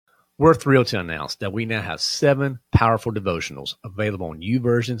We're thrilled to announce that we now have 7 powerful devotionals available on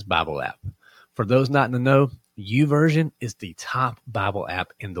YouVersion's Bible app. For those not in the know, YouVersion is the top Bible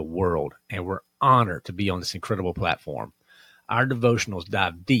app in the world, and we're honored to be on this incredible platform. Our devotionals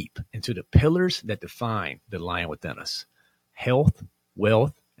dive deep into the pillars that define the lion within us: health,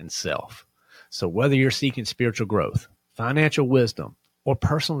 wealth, and self. So whether you're seeking spiritual growth, financial wisdom, or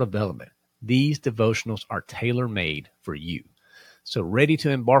personal development, these devotionals are tailor-made for you. So ready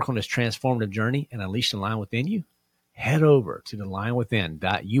to embark on this transformative journey and unleash the lion within you? Head over to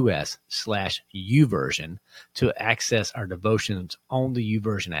thelionwithin.us/YouVersion to access our devotions on the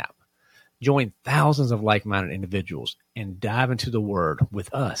YouVersion app. Join thousands of like-minded individuals and dive into the Word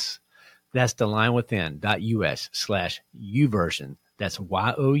with us. That's thelionwithin.us/YouVersion. That's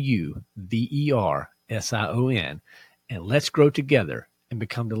YOUVERSION. And let's grow together and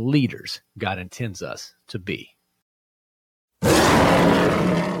become the leaders God intends us to be.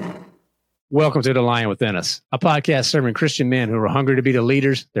 Welcome to The Lion Within Us, a podcast serving Christian men who are hungry to be the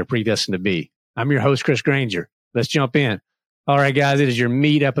leaders they're predestined to be. I'm your host, Chris Granger. Let's jump in. All right, guys, it is your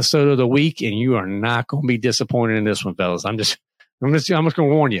meat episode of the week, and you are not going to be disappointed in this one, fellas. I'm just going to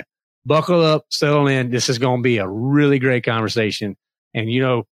warn you. Buckle up, settle in. This is going to be a really great conversation. And,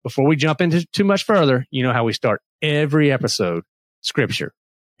 before we jump into too much further, you know how we start every episode: Scripture.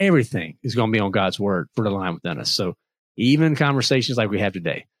 Everything is going to be on God's Word for the lion within us. So even conversations like we have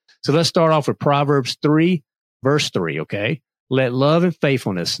today. So let's start off with Proverbs 3, verse 3, okay? Let love and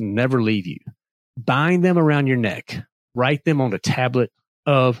faithfulness never leave you. Bind them around your neck. Write them on the tablet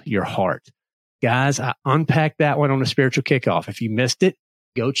of your heart. Guys, I unpacked that one on the spiritual kickoff. If you missed it,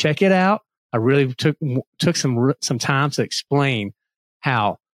 go check it out. I really took some time to explain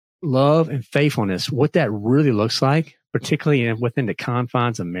how love and faithfulness, what that really looks like, particularly within the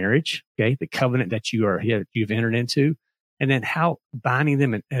confines of marriage, okay? The covenant that you've entered into. And then how binding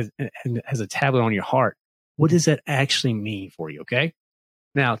them as a tablet on your heart, what does that actually mean for you, okay?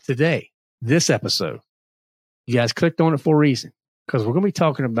 Now, today, this episode, you guys clicked on it for a reason, because we're going to be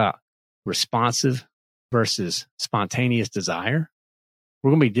talking about responsive versus spontaneous desire.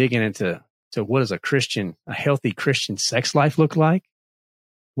 We're going to be digging into what does a healthy Christian sex life look like?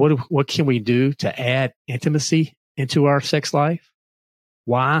 What can we do to add intimacy into our sex life?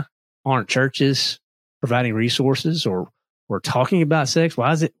 Why aren't churches providing resources or talking about sex?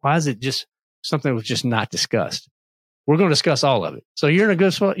 Why is it just something that was just not discussed? We're going to discuss all of it. So you're in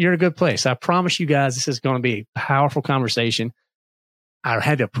a good place. I promise you guys, this is going to be a powerful conversation. I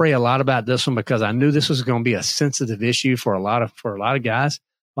had to pray a lot about this one because I knew this was going to be a sensitive issue for a lot of guys.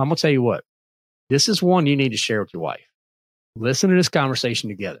 But I'm going to tell you what, this is one you need to share with your wife. Listen to this conversation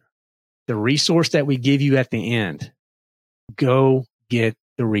together. The resource that we give you at the end, go get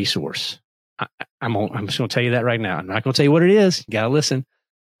the resource. I'm just going to tell you that right now. I'm not going to tell you what it is. You got to listen,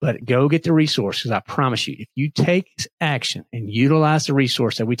 but go get the resource, because I promise you, if you take action and utilize the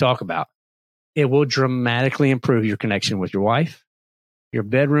resource that we talk about, it will dramatically improve your connection with your wife. Your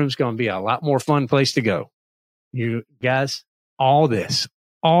bedroom's going to be a lot more fun place to go. You guys, all the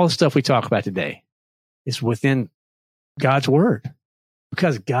stuff we talk about today is within God's Word,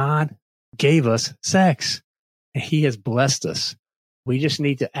 because God gave us sex and He has blessed us. We just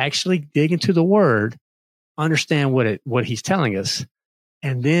need to actually dig into the Word, understand what He's telling us,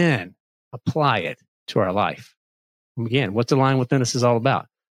 and then apply it to our life. And again, what the lion within us is all about: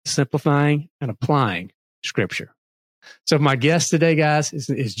 simplifying and applying Scripture. So my guest today, guys,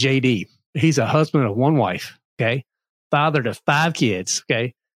 is JD. He's a husband of 1 wife, okay? Father to 5 kids,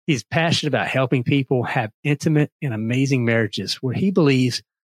 okay? He's passionate about helping people have intimate and amazing marriages where he believes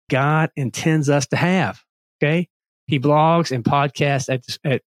God intends us to have, okay? He blogs and podcasts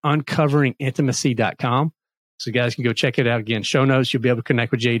at uncoveringintimacy.com. So you guys can go check it out. Again, show notes, you'll be able to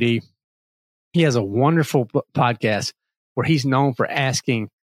connect with JD. He has a wonderful podcast where he's known for asking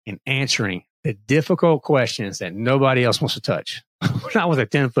and answering the difficult questions that nobody else wants to touch. Not with a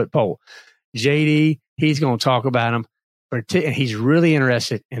 10-foot pole. JD, he's going to talk about them. And he's really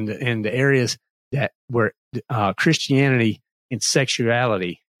interested in the areas where Christianity and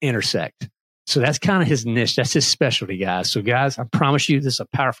sexuality intersect. So that's kind of his niche. That's his specialty, guys. So guys, I promise you, this is a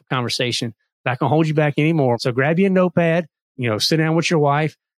powerful conversation. Not going to hold you back anymore. So grab you a notepad, sit down with your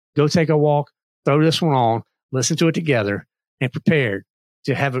wife, go take a walk, throw this one on, listen to it together, and prepare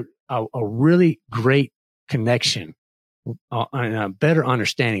to have a really great connection and a better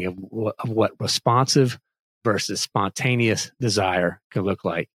understanding of what responsive versus spontaneous desire can look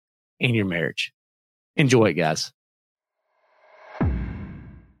like in your marriage. Enjoy it, guys.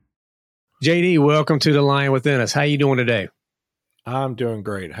 JD, welcome to The Lion Within Us. How you doing today? I'm doing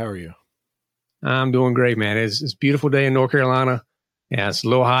great. How are you? I'm doing great, man. It's a beautiful day in North Carolina. Yeah, it's a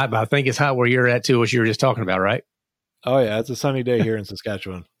little hot, but I think it's hot where you're at too, what you were just talking about, right? Oh yeah, it's a sunny day here in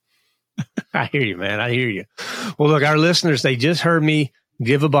Saskatchewan. I hear you, man. I hear you. Well, look, our listeners, they just heard me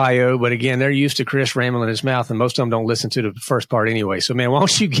give a bio, but again, they're used to Chris rambling his mouth, and most of them don't listen to the first part anyway. So, man, why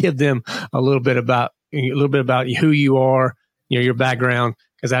don't you give them a little bit about who you are, your background,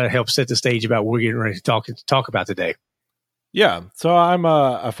 because that'll help set the stage about what we're getting ready to talk about today. Yeah, so I'm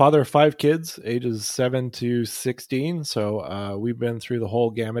a father of 5 kids, ages 7 to 16. So we've been through the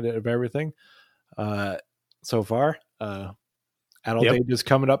whole gamut of everything so far. Adult age is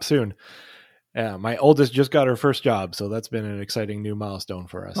coming up soon. My oldest just got her first job, so that's been an exciting new milestone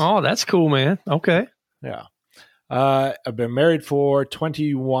for us. Oh, that's cool, man. Okay. Yeah. I've been married for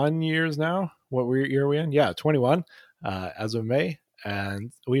 21 years now. What year are we in? Yeah, 21 as of May.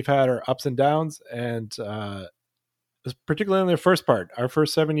 And we've had our ups and downs, and particularly in the first part. Our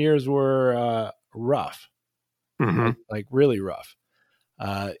first 7 years were rough, like really rough.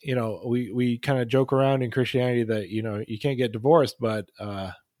 We kind of joke around in Christianity that, you can't get divorced, but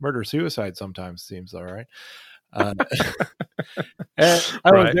murder suicide sometimes seems all right. And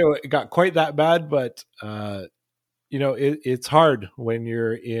I don't know it got quite that bad, but it's hard when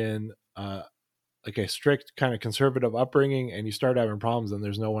you're in like a strict kind of conservative upbringing and you start having problems and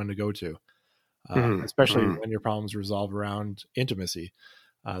there's no one to go to, especially when your problems revolve around intimacy.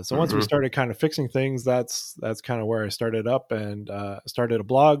 So once we started kind of fixing things, that's kind of where I started up and started a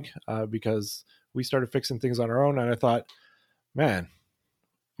blog because we started fixing things on our own. And I thought, man,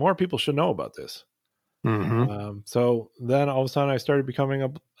 more people should know about this. So then all of a sudden I started becoming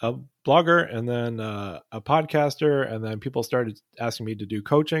a blogger, and then a podcaster, and then people started asking me to do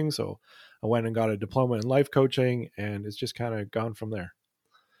coaching. So I went and got a diploma in life coaching, and it's just kind of gone from there.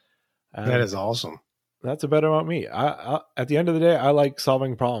 That is awesome. That's a bit about me. I at the end of the day, I like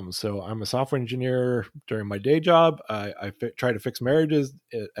solving problems. So I'm a software engineer during my day job. I try to fix marriages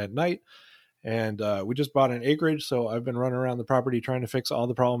at night. And we just bought an acreage, so I've been running around the property trying to fix all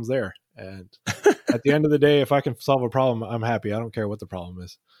the problems there. And at the end of the day, if I can solve a problem, I'm happy. I don't care what the problem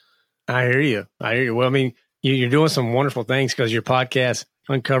is. I hear you. Well, I mean, you're doing some wonderful things because your podcast,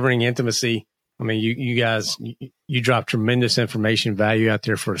 Uncovering Intimacy, I mean, you guys, you drop tremendous information value out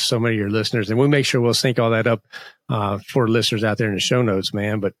there for so many of your listeners. And we'll make sure we'll sync all that up for listeners out there in the show notes,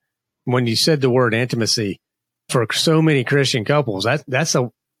 man. But when you said the word intimacy, for so many Christian couples, that's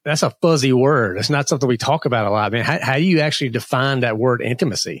a fuzzy word. It's not something we talk about a lot, man. How do you actually define that word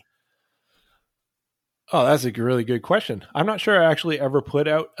intimacy? Oh, that's a really good question. I'm not sure I actually ever put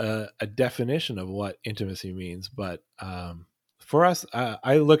out a definition of what intimacy means, but for us,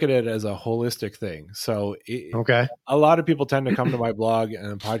 I look at it as a holistic thing. So a lot of people tend to come to my blog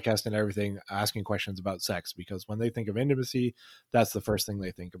and podcast and everything asking questions about sex, because when they think of intimacy, that's the first thing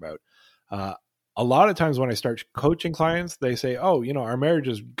they think about. A lot of times when I start coaching clients, they say, oh, our marriage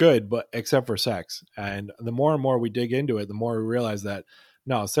is good, but except for sex. And the more and more we dig into it, the more we realize that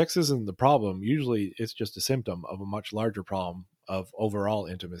no, sex isn't the problem. Usually it's just a symptom of a much larger problem of overall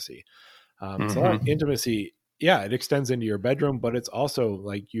intimacy. So intimacy, yeah, it extends into your bedroom, but it's also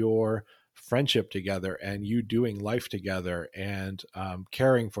like your friendship together and you doing life together and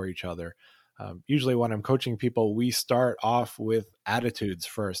caring for each other. Usually when I'm coaching people, we start off with attitudes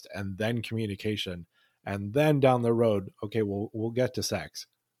first and then communication. And then down the road, okay, we'll get to sex.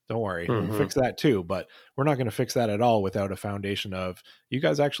 Don't worry, we'll fix that too. But we're not going to fix that at all without a foundation of you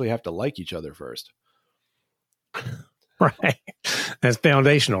guys actually have to like each other first. Right. That's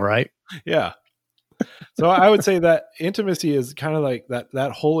foundational, right? Yeah. So I would say that intimacy is kind of like that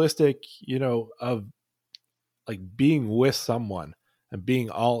holistic, of like being with someone and being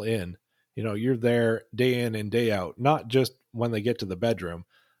all in. You're there day in and day out, not just when they get to the bedroom,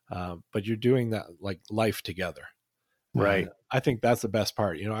 but you're doing that like life together. Right. I think that's the best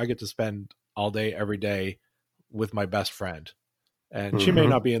part. I get to spend all day, every day with my best friend, and she may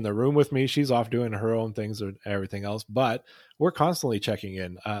not be in the room with me. She's off doing her own things or everything else, but we're constantly checking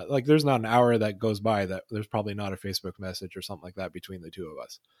in. Like there's not an hour that goes by that there's probably not a Facebook message or something like that between the two of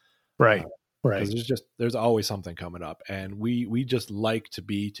us. Right. Right. There's always something coming up, and we just like to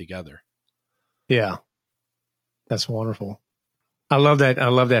be together. Yeah. That's wonderful. I love that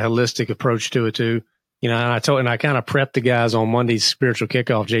holistic approach to it too. And I kind of prepped the guys on Monday's spiritual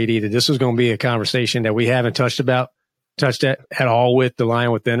kickoff, JD, that this was going to be a conversation that we haven't touched at all with the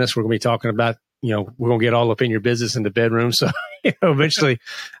Lion Within Us. We're going to be talking about, we're going to get all up in your business in the bedroom. So, eventually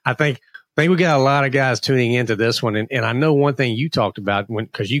I think we got a lot of guys tuning into this one. And I know one thing you talked about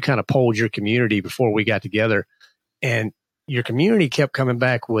because you kind of polled your community before we got together, and your community kept coming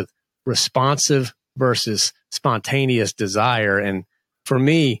back with responsive versus spontaneous desire. And for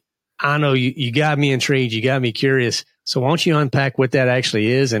me, I know you got me intrigued. You got me curious. So why don't you unpack what that actually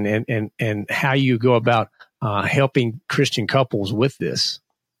is and how you go about helping Christian couples with this?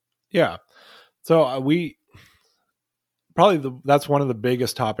 Yeah. So that's one of the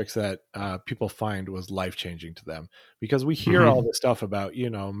biggest topics that people find was life-changing to them, because we hear all this stuff about,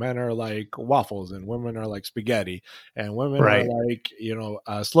 men are like waffles and women are like spaghetti and women are like,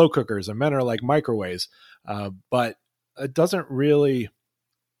 slow cookers and men are like microwaves. But it doesn't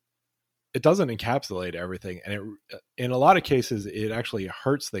encapsulate everything. And in a lot of cases, it actually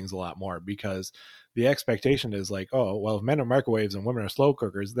hurts things a lot more, because the expectation is like, oh, well, if men are microwaves and women are slow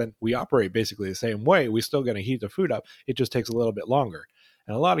cookers, then we operate basically the same way. We're still going to heat the food up. It just takes a little bit longer.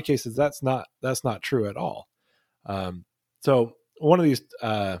 In a lot of cases, that's not true at all. So one of these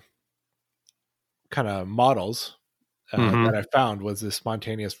kind of models that I found was this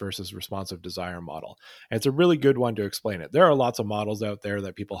spontaneous versus responsive desire model. And it's a really good one to explain it. There are lots of models out there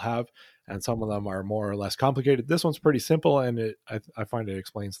that people have, and some of them are more or less complicated. This one's pretty simple, and I find it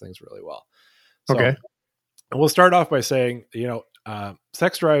explains things really well. So, okay. We'll start off by saying,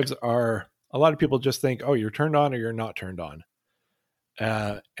 sex drives are, a lot of people just think, oh, you're turned on or you're not turned on.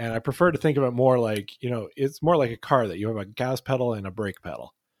 And I prefer to think of it more like, it's more like a car, that you have a gas pedal and a brake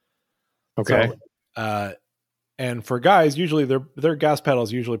pedal. Okay. So, and for guys, usually their gas pedal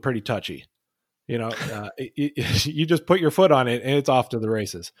is usually pretty touchy. You just put your foot on it and it's off to the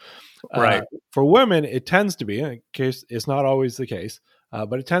races. Right. For women, it tends to be, in case it's not always the case,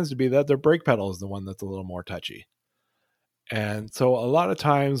 but it tends to be that their brake pedal is the one that's a little more touchy. And so a lot of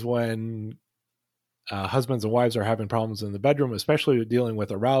times when husbands and wives are having problems in the bedroom, especially dealing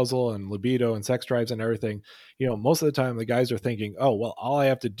with arousal and libido and sex drives and everything, most of the time the guys are thinking, oh, well, all I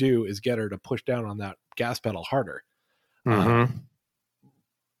have to do is get her to push down on that gas pedal harder. And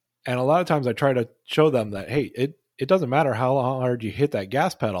a lot of times I try to show them that, hey, it doesn't matter how hard you hit that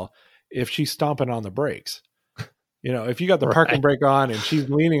gas pedal if she's stomping on the brakes. If you got the parking brake on and she's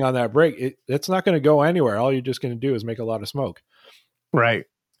leaning on that brake, it's not going to go anywhere. All you're just going to do is make a lot of smoke. Right.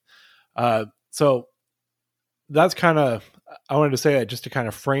 So that's kind of, I wanted to say that just to kind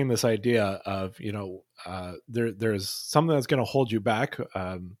of frame this idea of, there's something that's going to hold you back.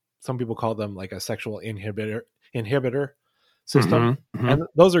 Some people call them like a sexual inhibitor system. And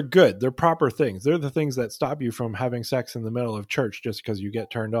those are good. They're proper things. They're the things that stop you from having sex in the middle of church just because you get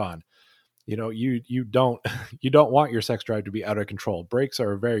turned on. You don't want your sex drive to be out of control. Brakes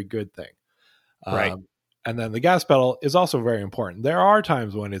are a very good thing. Right. And then the gas pedal is also very important. There are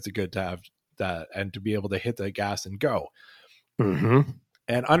times when it's good to have that and to be able to hit the gas and go.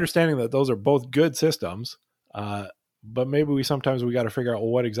 And understanding that those are both good systems, but maybe sometimes we got to figure out,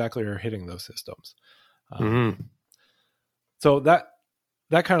 well, what exactly are hitting those systems. So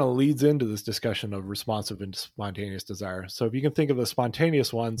that kind of leads into this discussion of responsive and spontaneous desire. So if you can think of the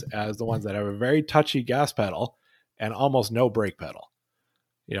spontaneous ones as the ones that have a very touchy gas pedal and almost no brake pedal,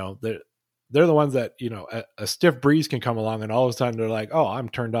 they're the ones that, a stiff breeze can come along and all of a sudden they're like, oh, I'm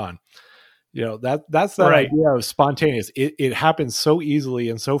turned on. That's that idea of spontaneous. It happens so easily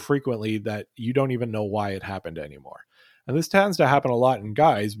and so frequently that you don't even know why it happened anymore. And this tends to happen a lot in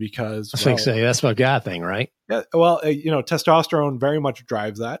guys because that's a guy thing, right? Yeah. Well, testosterone very much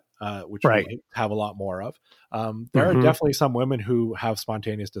drives that, which we have a lot more of. There are definitely some women who have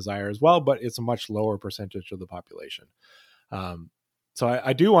spontaneous desire as well, but it's a much lower percentage of the population. So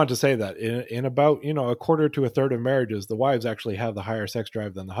I do want to say that in about, a quarter to a third of marriages, the wives actually have the higher sex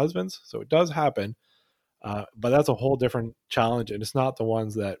drive than the husbands. So it does happen. But that's a whole different challenge. And it's not the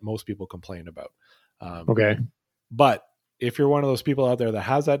ones that most people complain about. Okay. But if you're one of those people out there that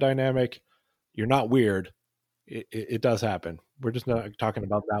has that dynamic, you're not weird. It does happen. We're just not talking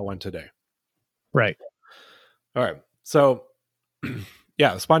about that one today. Right. All right. So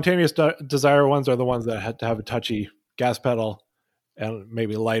yeah, spontaneous desire ones are the ones that had to have a touchy gas pedal and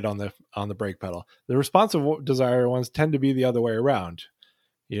maybe light on the brake pedal. The responsive desire ones tend to be the other way around.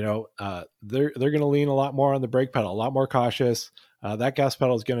 They're going to lean a lot more on the brake pedal, a lot more cautious. That gas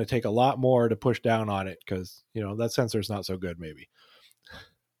pedal is going to take a lot more to push down on it because, that sensor is not so good maybe.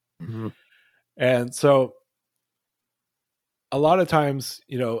 And so a lot of times,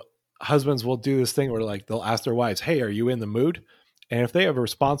 husbands will do this thing where like they'll ask their wives, hey, are you in the mood? And if they have a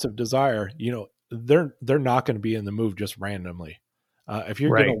responsive desire, they're not going to be in the mood just randomly. If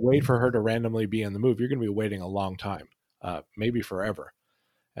you're going to wait for her to randomly be in the mood, you're going to be waiting a long time, maybe forever.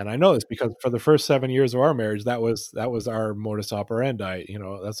 And I know this because for the first 7 years of our marriage, that was our modus operandi.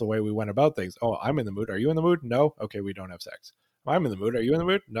 That's the way we went about things. Oh, I'm in the mood. Are you in the mood? No. Okay, we don't have sex. I'm in the mood. Are you in the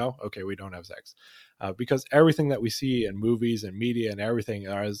mood? No. Okay, we don't have sex. Because everything that we see in movies and media and everything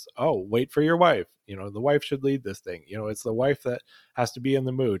is, oh, wait for your wife. The wife should lead this thing. It's the wife that has to be in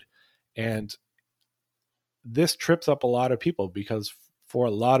the mood. And this trips up a lot of people because for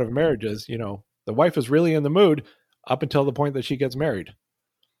a lot of marriages, the wife is really in the mood up until the point that she gets married.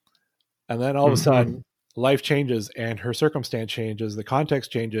 And then all of a sudden, life changes and her circumstance changes, the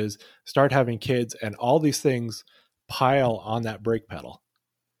context changes, start having kids, and all these things pile on that brake pedal.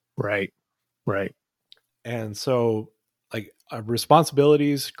 Right. And so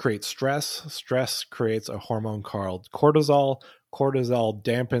responsibilities create stress. Stress creates a hormone called cortisol. Cortisol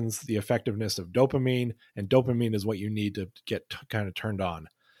dampens the effectiveness of dopamine, and dopamine is what you need to get kind of turned on.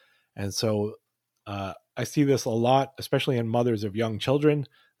 And so I see this a lot, especially in mothers of young children,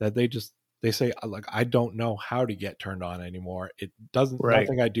 that they say, like, I don't know how to get turned on anymore. It doesn't,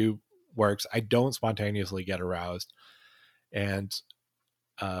 nothing I do works. I don't spontaneously get aroused. And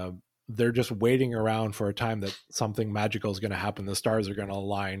they're just waiting around for a time that something magical is going to happen. The stars are going to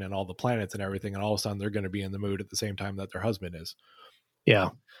align and all the planets and everything. And all of a sudden they're going to be in the mood at the same time that their husband is. Yeah.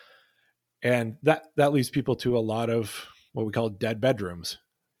 And that leads people to a lot of what we call dead bedrooms.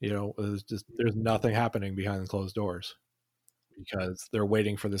 There's nothing happening behind the closed doors because they're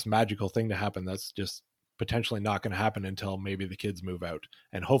waiting for this magical thing to happen. That's just potentially not going to happen until maybe the kids move out.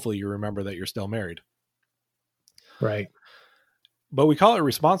 And hopefully you remember that you're still married. Right. But we call it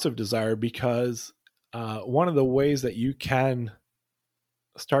responsive desire because one of the ways that you can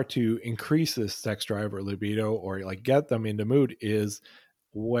start to increase this sex drive or libido or like get them into mood is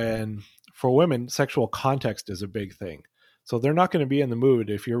when, for women, sexual context is a big thing. So they're not going to be in the mood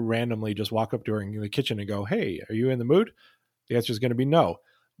if you randomly just walk up to her in the kitchen and go, "Hey, are you in the mood?" The answer is going to be no.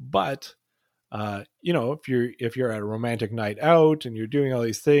 But if you're at a romantic night out and you're doing all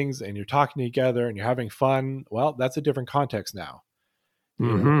these things and you're talking together and you're having fun, well, that's a different context now.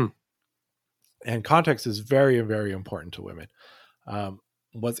 And context is very, very important to women.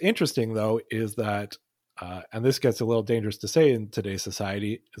 What's interesting, though, is that, and this gets a little dangerous to say in today's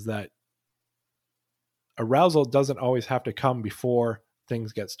society, is that arousal doesn't always have to come before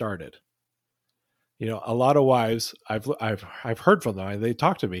things get started. A lot of wives, I've heard from them, and they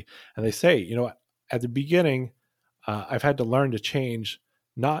talk to me and they say, at the beginning, I've had to learn to change,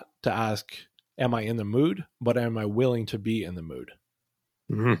 not to ask, am I in the mood, but am I willing to be in the mood?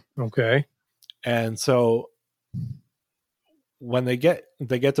 Okay. And so when they get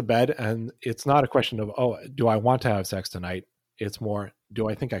to bed, and it's not a question of, oh, do I want to have sex tonight? It's more, do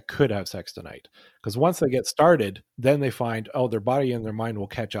I think I could have sex tonight? Because once they get started, then they find, oh, their body and their mind will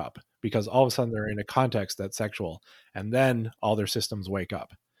catch up because all of a sudden they're in a context that's sexual, and then all their systems wake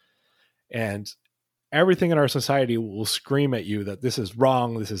up. And everything in our society will scream at you that this is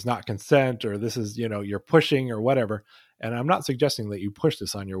wrong, this is not consent, or this is, you're pushing or whatever. And I'm not suggesting that you push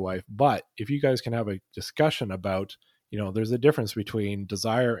this on your wife, but if you guys can have a discussion about, there's a difference between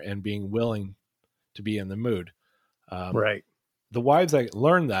desire and being willing to be in the mood. Right. The wives that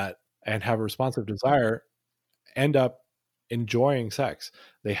learn that and have a responsive desire end up enjoying sex.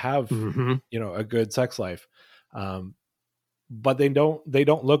 They have, a good sex life. But they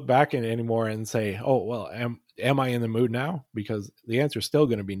don't look back in it anymore and say, oh, well, am I in the mood now? Because the answer is still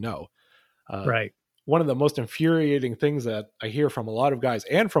going to be no. Right. One of the most infuriating things that I hear from a lot of guys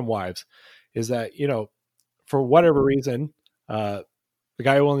and from wives is that, for whatever reason, the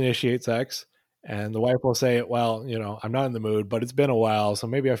guy will initiate sex and the wife will say, well, I'm not in the mood, but it's been a while, so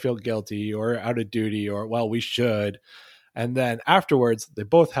maybe I feel guilty or out of duty, or, well, we should. And then afterwards, they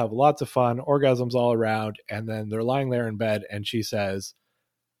both have lots of fun, orgasms all around, and then they're lying there in bed and she says,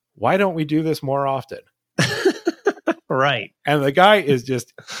 why don't we do this more often? Right. And the guy is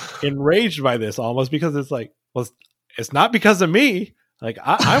just enraged by this almost, because it's like, well, it's not because of me. Like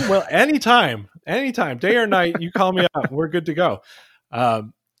I'm well, anytime, day or night, you call me up, we're good to go.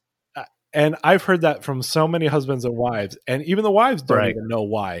 And I've heard that from so many husbands and wives, and even the wives don't even know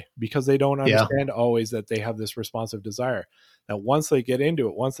why, because they don't understand always that they have this responsive desire, that once they get into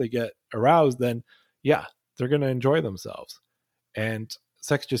it, once they get aroused, then they're going to enjoy themselves. And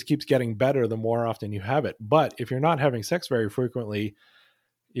sex just keeps getting better the more often you have it. But if you're not having sex very frequently,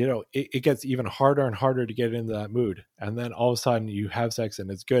 it gets even harder and harder to get into that mood. And then all of a sudden you have sex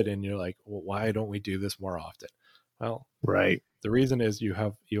and it's good. And you're like, well, why don't we do this more often? Well, right. The reason is you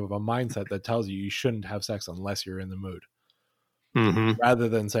have a mindset that tells you shouldn't have sex unless you're in the mood, rather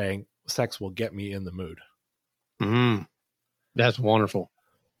than saying sex will get me in the mood. That's wonderful.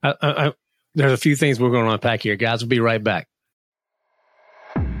 There's a few things we're going to unpack here, guys. We'll be right back.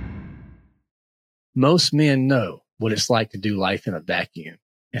 Most men know what it's like to do life in a vacuum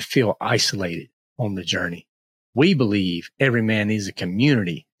and feel isolated on the journey. We believe every man needs a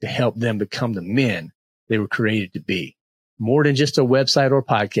community to help them become the men they were created to be. More than just a website or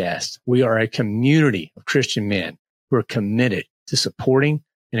podcast, we are a community of Christian men who are committed to supporting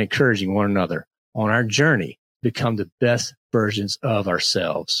and encouraging one another on our journey to become the best versions of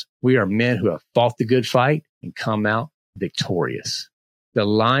ourselves. We are men who have fought the good fight and come out victorious. The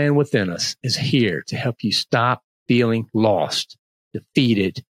lion within us is here to help you stop feeling lost,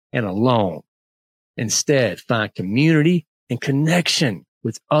 defeated, and alone. Instead, find community and connection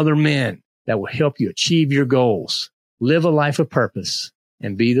with other men that will help you achieve your goals, live a life of purpose,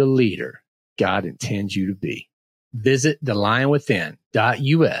 and be the leader God intends you to be. Visit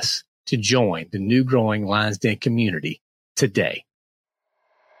thelionwithin.us to join the new growing Lions Den community today.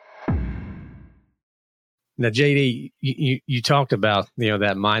 Now, JD, you talked about,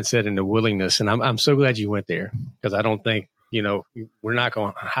 that mindset and the willingness, and I'm so glad you went there, because I don't think, we're not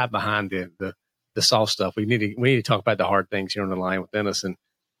going to hide behind the soft stuff. We need to talk about the hard things here on the Lion Within us. And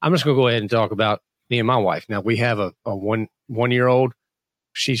I'm just going to go ahead and talk about me and my wife. Now, we have a 1-year-old.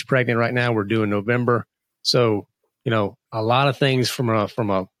 She's pregnant right now. We're due in November. So, a lot of things from a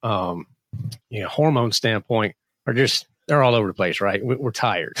hormone standpoint they're all over the place, right? We're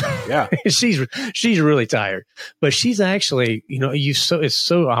tired. Yeah. she's really tired, but she's actually, it's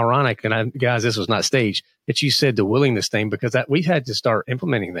so ironic. And guys, this was not staged, that you said the willingness thing, because we've had to start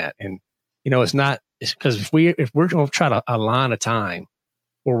implementing that. And, it's because if we're going to try to align a time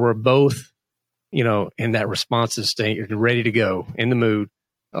where we're both, in that responsive state, ready to go, in the mood,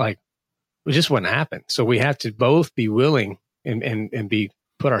 like, it just wouldn't happen. So we have to both be willing and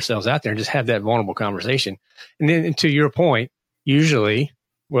put ourselves out there and just have that vulnerable conversation. And then, to your point, usually,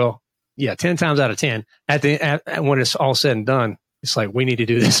 10 times out of 10, when it's all said and done, it's like, we need to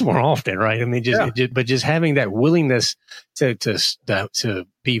do this more often, right? I mean, just having that willingness to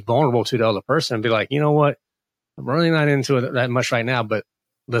be vulnerable to the other person and be like, you know what, I'm really not into it that much right now, but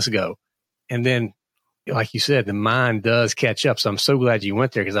let's go. And then, like you said, the mind does catch up. So I'm so glad you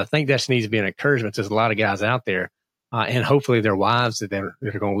went there, because I think that needs to be an encouragement to a lot of guys out there, and hopefully their wives that are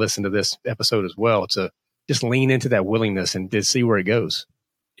going to listen to this episode as well, to just lean into that willingness and to see where it goes.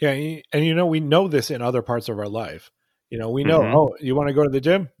 Yeah. And, we know this in other parts of our life. We know, oh, you want to go to the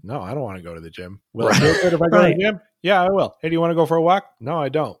gym? No, I don't want to go to the gym. Will I feel good if I go to the gym? Yeah, I will. Hey, do you want to go for a walk? No, I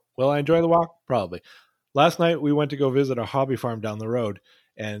don't. Will I enjoy the walk? Probably. Last night, we went to go visit a hobby farm down the road,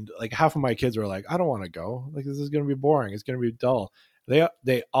 and like half of my kids were like, I don't want to go. Like, this is going to be boring. It's going to be dull. They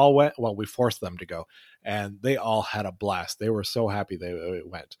all went. Well, we forced them to go, and they all had a blast. They were so happy they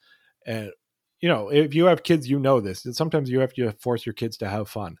went. And, if you have kids, this. Sometimes you have to force your kids to have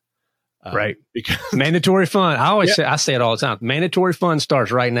fun. Right. Because mandatory fun. I say it all the time. Mandatory fun starts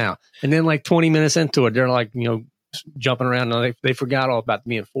right now. And then like 20 minutes into it, they're like, jumping around, and they forgot all about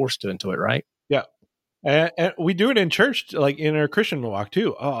being forced into it. Right. Yeah. And we do it in church, like in our Christian walk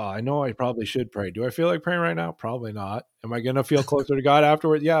too. Oh, I know I probably should pray. Do I feel like praying right now? Probably not. Am I going to feel closer to God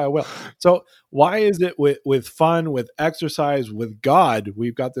afterwards? Yeah, I will. So why is it with fun, with exercise, with God,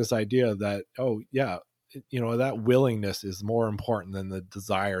 we've got this idea that, oh yeah, that willingness is more important than the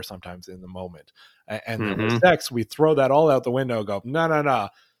desire sometimes in the moment. And with sex, we throw that all out the window and go, no,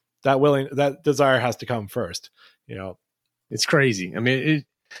 that desire has to come first. It's crazy. I mean,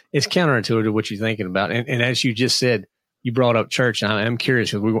 it's counterintuitive to what you're thinking about. And as you just said, you brought up church. And I'm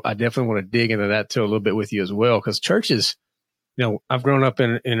curious, because I definitely want to dig into that too a little bit with you as well. Because church is, I've grown up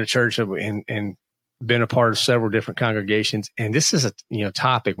in a church and been a part of several different congregations. And this is a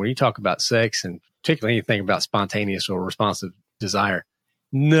topic when you talk about sex, and particularly anything about spontaneous or responsive desire,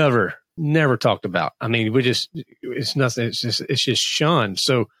 never talked about. I mean, it's nothing. It's just shunned.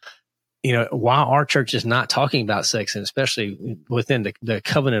 So, while our church is not talking about sex, and especially within the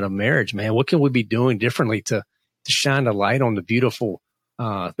covenant of marriage, man, what can we be doing differently to shine the light on the beautiful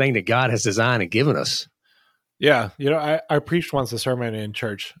thing that God has designed and given us? Yeah. I preached once a sermon in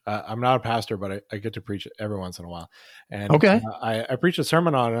church. I'm not a pastor, but I get to preach every once in a while. And okay. I preached a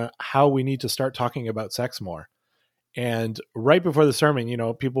sermon on how we need to start talking about sex more. And right before the sermon,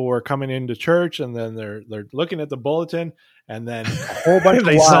 people were coming into church, and then they're looking at the bulletin, and then a whole bunch of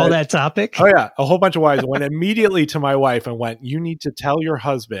wives saw that topic. Oh yeah. A whole bunch of wives went immediately to my wife and went, you need to tell your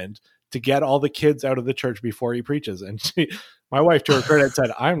husband to get all the kids out of the church before he preaches. And my wife, to her credit,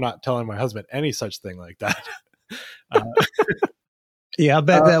 said, I'm not telling my husband any such thing like that. Yeah, I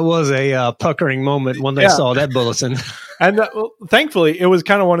bet that was a puckering moment when they saw that bulletin. And thankfully, it was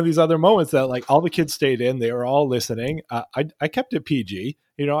kind of one of these other moments that, like, all the kids stayed in. They were all listening. I kept it PG.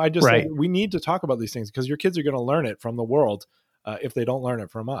 I just said, we need to talk about these things, because your kids are going to learn it from the world if they don't learn it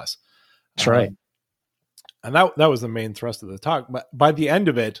from us. That's right. And that was the main thrust of the talk. But by the end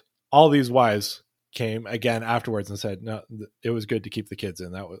of it, all these wives came again afterwards and said, no, it was good to keep the kids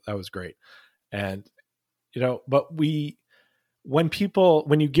in. That was great. And but when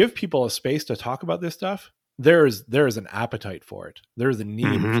you give people a space to talk about this stuff, there's an appetite for it. There's a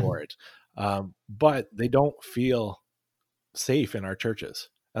need for it. but they don't feel safe in our churches.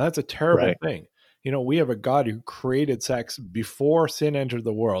 And that's a terrible thing. We have a God who created sex before sin entered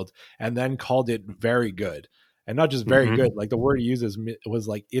the world and then called it very good. And not just very good, like the word he uses was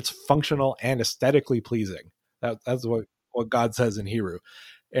like it's functional and aesthetically pleasing. That's what God says in Hebrew.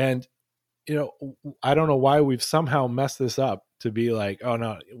 And, I don't know why we've somehow messed this up to be like, oh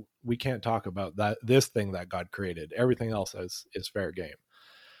no, we can't talk about this thing that God created. Everything else is fair game.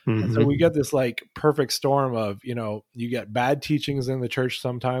 And so we get this like perfect storm of, you get bad teachings in the church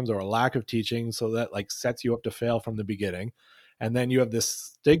sometimes, or a lack of teaching. So that like sets you up to fail from the beginning. And then you have this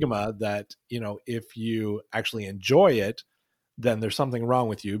stigma that, if you actually enjoy it, then there's something wrong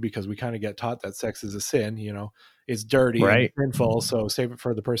with you, because we kind of get taught that sex is a sin, it's dirty and sinful. So save it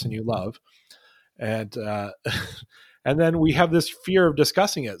for the person you love. And, and then we have this fear of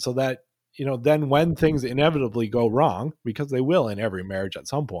discussing it so that, then when things inevitably go wrong, because they will in every marriage at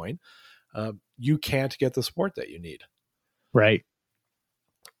some point, you can't get the support that you need. Right.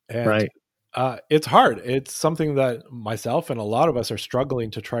 And, it's hard. It's something that myself and a lot of us are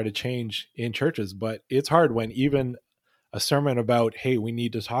struggling to try to change in churches, but it's hard when even a sermon about, hey, we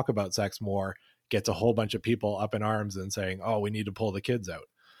need to talk about sex more, gets a whole bunch of people up in arms and saying, oh, we need to pull the kids out.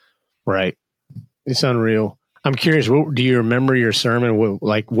 Right. It's unreal. I'm curious, do you remember your sermon?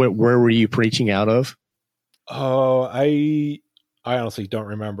 Where were you preaching out of? Oh, I honestly don't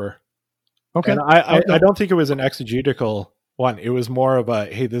remember. Okay. And I don't think it was an exegetical one. It was more of a,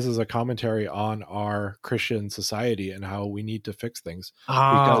 hey, this is a commentary on our Christian society and how we need to fix things.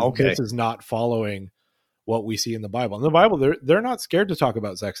 Because this is not following what we see in the Bible. In the Bible, they're not scared to talk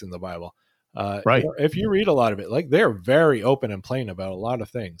about sex in the Bible. Right. If you read a lot of it, like they're very open and plain about a lot of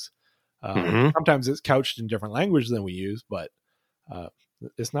things. Sometimes it's couched in different language than we use, but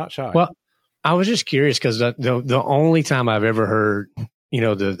it's not shy. Well, I was just curious because the only time I've ever heard,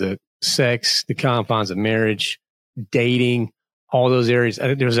 the sex, the confines of marriage, dating, all those areas,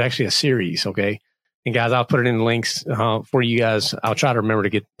 there was actually a series. Okay. And guys, I'll put it in the links for you guys. I'll try to remember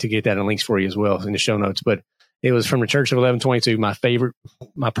to get that in links for you as well in the show notes. But it was from the Church of 1122.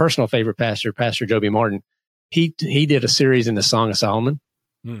 My personal favorite pastor, Pastor Joby Martin. He did a series in the Song of Solomon.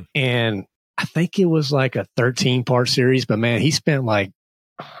 And I think it was like a 13-part series, but man, he spent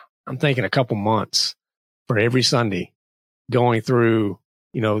I'm thinking a couple months for every Sunday going through,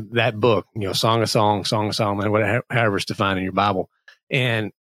 that book, Song of Solomon, however it's defined in your Bible.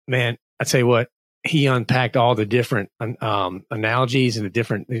 And man, I tell you what, he unpacked all the different analogies and the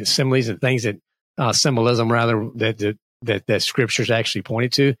different similes and things that symbolism rather that scriptures actually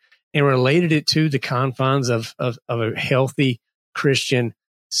pointed to, and related it to the confines of a healthy Christian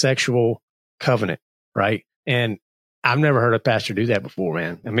sexual covenant, right? And I've never heard a pastor do that before,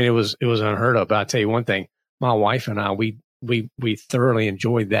 man. I mean, it was unheard of. But I'll tell you one thing: my wife and I, we thoroughly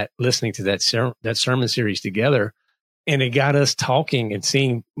enjoyed that, listening to that sermon series together, and it got us talking and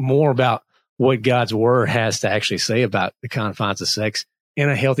seeing more about what God's word has to actually say about the confines of sex in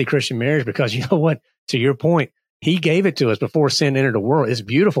a healthy Christian marriage. Because you know what? To your point, He gave it to us before sin entered the world. It's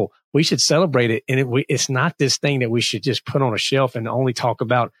beautiful. We should celebrate it. And it's not this thing that we should just put on a shelf and only talk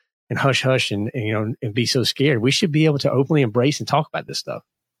about and hush and be so scared. We should be able to openly embrace and talk about this stuff.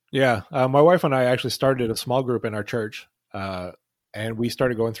 Yeah. My wife and I actually started a small group in our church. And we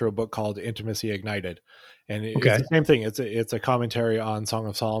started going through a book called Intimacy Ignited. And it's the same thing. It's a commentary on Song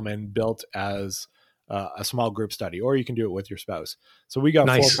of Solomon built as a small group study, or you can do it with your spouse. So we got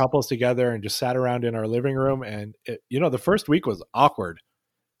 4 couples together and just sat around in our living room. And the first week was awkward.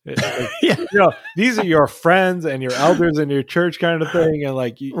 These are your friends and your elders in your church kind of thing.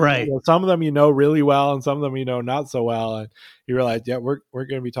 And some of them, really well, and some of them, not so well. And you realize, we're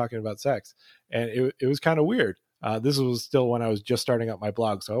going to be talking about sex. And it was kind of weird. This was still when I was just starting up my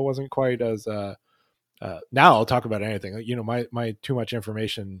blog. So it wasn't quite as, now I'll talk about anything. My too much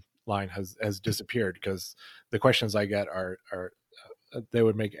information line has disappeared because the questions I get are they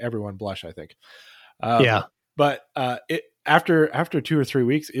would make everyone blush, I think. But after 2 or 3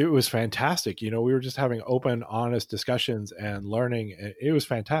 weeks, it was fantastic. We were just having open, honest discussions and learning. It was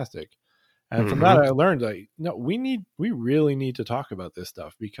fantastic. And from that, I learned we really need to talk about this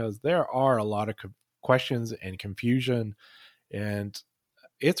stuff, because there are a lot of questions and confusion, and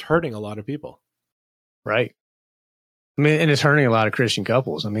it's hurting a lot of people. Right. I mean, and it's hurting a lot of Christian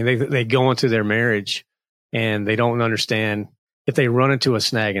couples. I mean, they go into their marriage and they don't understand. If they run into a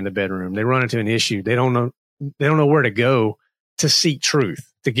snag in the bedroom, they run into an issue, they don't know where to go to seek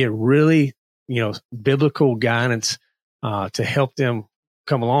truth, to get really, biblical guidance, to help them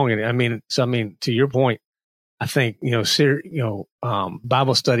come along. And to your point, I think,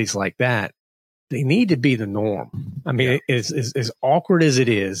 Bible studies like that they need to be the norm. I mean, as awkward as it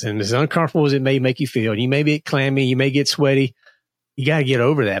is and as uncomfortable as it may make you feel, you may get clammy, you may get sweaty. You got to get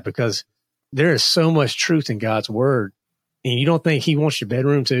over that because there is so much truth in God's word. And you don't think he wants your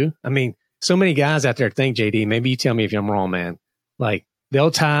bedroom too? I mean, so many guys out there think, JD, maybe you tell me if I'm wrong, man. Like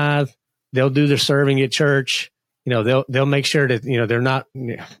they'll tithe, they'll do their serving at church. You know, they'll make sure that, you know, they're not,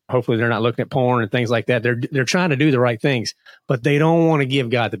 hopefully they're not looking at porn and things like that. They're trying to do the right things, but they don't want to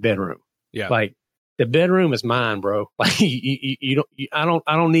give God the bedroom. Yeah. Like the bedroom is mine, bro. Like I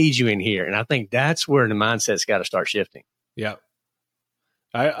don't need you in here. And I think that's where the mindset's got to start shifting. Yeah.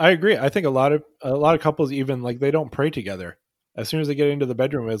 I agree. I think a lot of couples even like they don't pray together. As soon as they get into the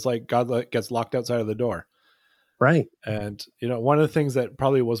bedroom, it's like God gets locked outside of the door. Right. And, you know, one of the things that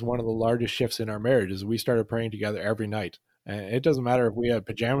probably was one of the largest shifts in our marriage is we started praying together every night. And it doesn't matter if we had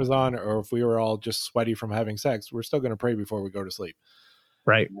pajamas on or if we were all just sweaty from having sex, we're still going to pray before we go to sleep.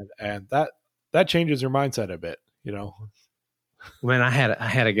 Right. And that changes your mindset a bit, you know. When I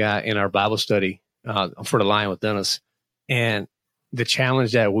had a guy in our Bible study for the Lion Within Us, and the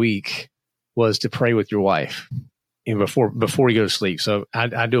challenge that week was to pray with your wife and before you go to sleep. So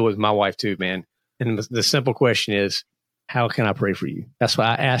I do it with my wife too, man. And the simple question is, how can I pray for you? That's why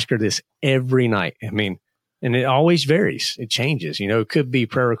I ask her this every night. I mean, and it always varies. It changes. You know, it could be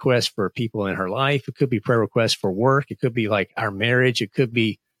prayer requests for people in her life. It could be prayer requests for work. It could be like our marriage. It could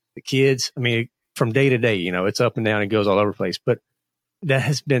be the kids. I mean, from day to day, you know, it's up and down. It goes all over the place. But that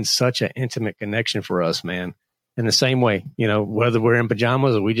has been such an intimate connection for us, man. In the same way, you know, whether we're in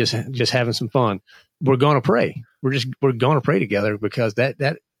pajamas or we just having some fun, we're going to pray. We're going to pray together because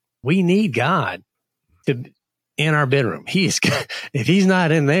that we need God to in our bedroom. If he's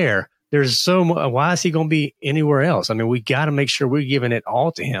not in there, there's so much. Why is he going to be anywhere else? I mean, we got to make sure we're giving it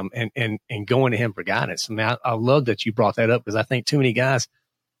all to him and going to him for guidance. I mean, I love that you brought that up because I think too many guys.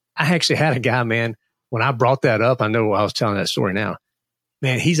 I actually had a guy, man, when I brought that up. I know I was telling that story now.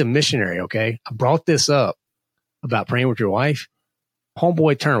 Man, he's a missionary. Okay, I brought this up about praying with your wife.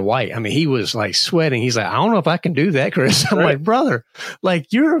 Homeboy turned white. I mean, he was like sweating. He's like, I don't know if I can do that, Chris. I'm like, brother,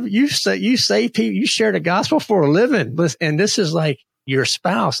 like you save people, you share the gospel for a living. And this is like your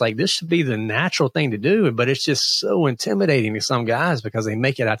spouse. Like this should be the natural thing to do. But it's just so intimidating to some guys because they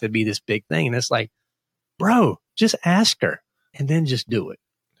make it out to be this big thing. And it's like, bro, just ask her and then just do it.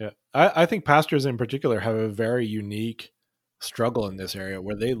 Yeah. I think pastors in particular have a very unique struggle in this area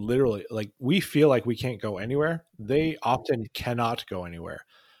where they literally like we feel like we can't go anywhere. They often cannot go anywhere.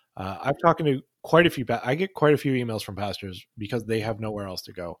 I've talked to I get quite a few emails from pastors because they have nowhere else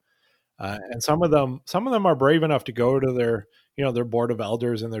to go. And some of them are brave enough to go to their board of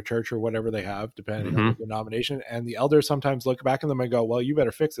elders in their church or whatever they have, depending on the denomination. And the elders sometimes look back at them and go, well, you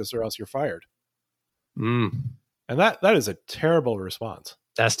better fix this or else you're fired. And that is a terrible response.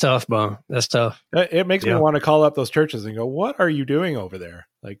 That's tough, Bo. That's tough. It makes me want to call up those churches and go, what are you doing over there?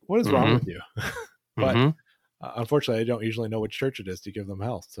 Like, what is wrong with you? But unfortunately, I don't usually know which church it is to give them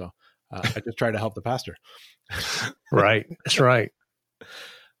help. So I just try to help the pastor. Right. That's right.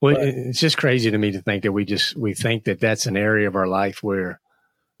 Well, it's just crazy to me to think that we think that that's an area of our life where,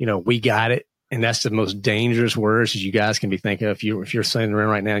 you know, we got it. And that's the most dangerous words you guys can be thinking of. If you're sitting around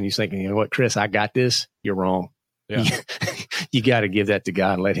right now and you're thinking, you know what, Chris, I got this, you're wrong. Yeah. You got to give that to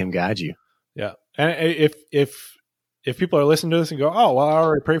God and let him guide you. Yeah. And if people are listening to this and go, oh, well, I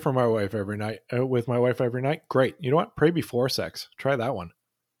already pray for my wife every night with my wife every night. Great. You know what? Pray before sex. Try that one.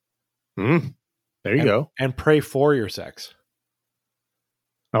 There you go. And pray for your sex.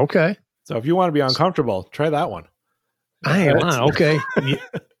 Okay. So if you want to be uncomfortable, try that one. I ain't lying. Okay.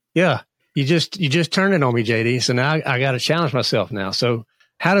 Yeah. You just turned it on me, JD. So now I got to challenge myself now. So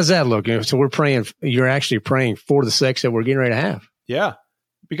how does that look? So you're actually praying for the sex that we're getting ready to have. Yeah.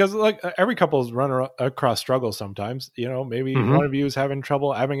 Because like every couple's run across struggles sometimes, you know, maybe one of you is having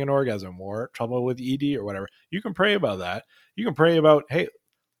trouble having an orgasm or trouble with ED or whatever. You can pray about that. You can pray about, hey,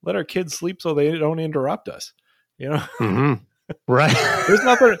 let our kids sleep so they don't interrupt us. You know, right.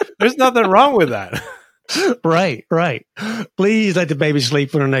 There's nothing wrong with that. Right. Please let the baby sleep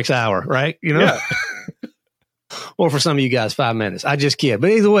for the next hour. Right. You know, or for some of you guys, 5 minutes. I just kid.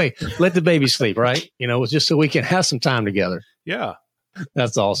 But either way, let the baby sleep. Right. You know, it's just so we can have some time together. Yeah.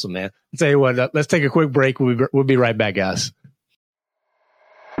 That's awesome, man. I'll tell you what, let's take a quick break. We'll be right back, guys.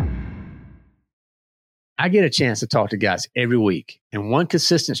 I get a chance to talk to guys every week, and one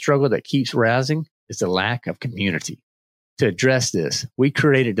consistent struggle that keeps rising is the lack of community. To address this, we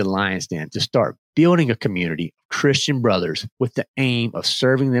created the Lion's Den to start building a community of Christian brothers with the aim of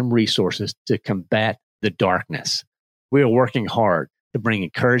serving them resources to combat the darkness. We are working hard to bring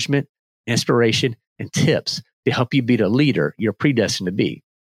encouragement, inspiration, and tips to help you be the leader you're predestined to be.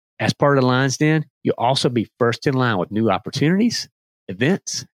 As part of the Lions Den, you'll also be first in line with new opportunities,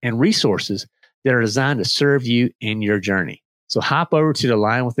 events, and resources that are designed to serve you in your journey. So hop over to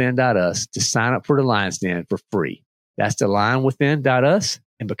thelionwithin.us to sign up for the Lions Den for free. That's thelionwithin.us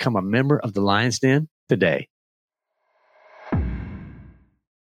and become a member of the Lions Den today.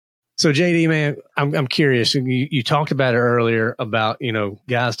 So JD, man, I'm curious. You talked about it earlier about,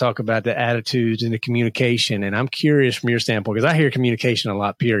 guys talk about the attitudes and the communication. And I'm curious from your standpoint, because I hear communication a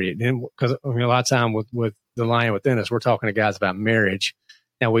lot, period. And because a lot of time with the Lion Within Us, we're talking to guys about marriage.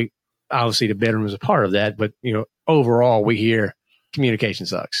 Now obviously the bedroom is a part of that, but overall we hear communication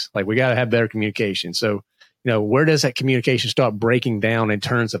sucks. Like we got to have better communication. So, where does that communication start breaking down in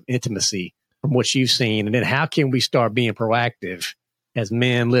terms of intimacy from what you've seen? And then how can we start being proactive as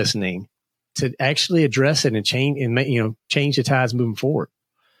men listening to actually address it and change the tides moving forward?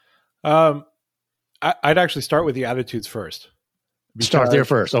 I'd actually start with the attitudes first. Start there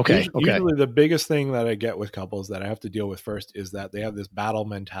first. Okay. Usually the biggest thing that I get with couples that I have to deal with first is that they have this battle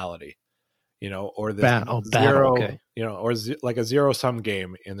mentality, or this zero, okay. Like a zero-sum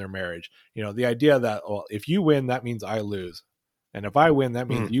game in their marriage. The idea that, well, if you win, that means I lose. And if I win, that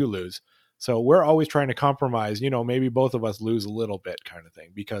means you lose. So we're always trying to compromise, maybe both of us lose a little bit kind of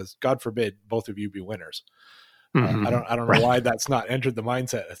thing, because God forbid both of you be winners. I don't know why that's not entered the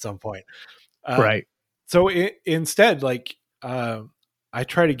mindset at some point. Right. So instead, I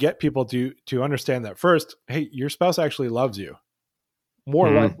try to get people to understand that first, hey, your spouse actually loves you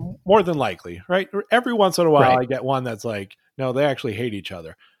more than likely, right? Every once in a while, I get one that's like, no, they actually hate each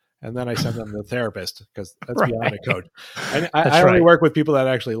other. And then I send them to the therapist because that's beyond a code. And I only work with people that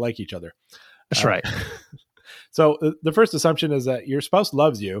actually like each other. That's right. So the first assumption is that your spouse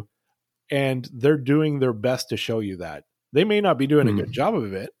loves you and they're doing their best to show you that. They may not be doing a good job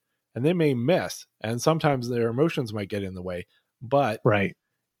of it, and they may miss. And sometimes their emotions might get in the way. But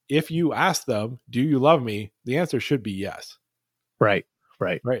if you ask them, do you love me? The answer should be yes. Right.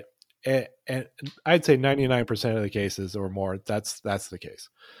 And I'd say 99% of the cases or more, that's the case.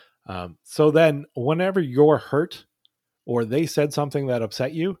 So then whenever you're hurt or they said something that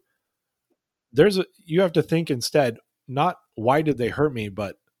upset you, you have to think instead, not why did they hurt me,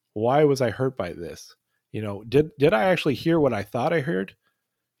 but why was I hurt by this? Did I actually hear what I thought I heard?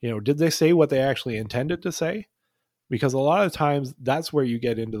 Did they say what they actually intended to say? Because a lot of times that's where you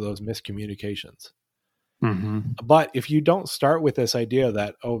get into those miscommunications. But if you don't start with this idea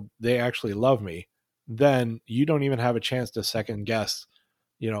that, oh, they actually love me, then you don't even have a chance to second guess,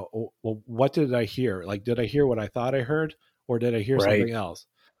 well, what did I hear? Like, did I hear what I thought I heard, or did I hear something else?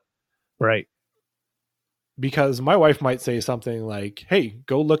 Right. Because my wife might say something like, hey,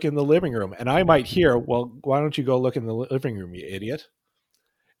 go look in the living room. And I might hear, well, why don't you go look in the living room, you idiot?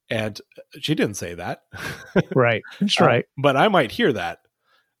 And she didn't say that. Right. That's right. But I might hear that.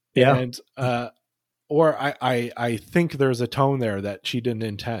 Yeah. And, or I think there's a tone there that she didn't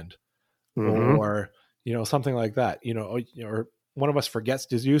intend, or, something like that, or one of us forgets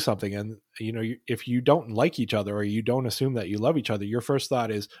to do something. And, if you don't like each other, or you don't assume that you love each other, your first thought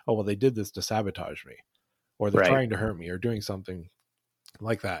is, oh, well, they did this to sabotage me, or they're trying to hurt me, or doing something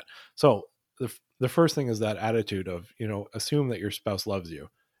like that. So the first thing is that attitude of, assume that your spouse loves you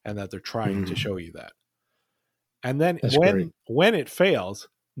and that they're trying to show you that. And then when it fails,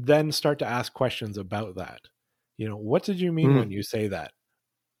 then start to ask questions about that. What did you mean when you say that?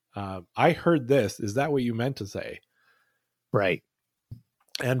 I heard this. Is that what you meant to say? Right.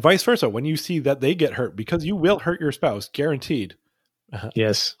 And vice versa. When you see that they get hurt, because you will hurt your spouse, guaranteed.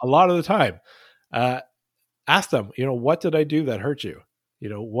 Yes. A lot of the time, ask them, what did I do that hurt you?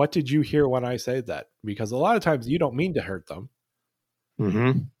 What did you hear when I said that? Because a lot of times you don't mean to hurt them.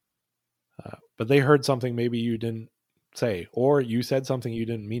 But they heard something maybe you didn't say, or you said something you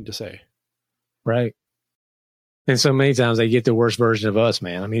didn't mean to say. Right. And so many times they get the worst version of us,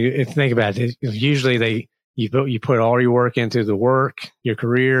 man. I mean, think about it. Usually you put all your work into the work, your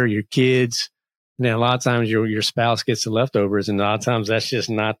career, your kids, and then a lot of times your spouse gets the leftovers, and a lot of times that's just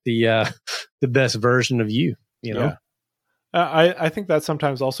not the best version of you. Yeah. I think that's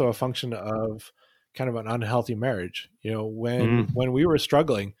sometimes also a function of kind of an unhealthy marriage. When we were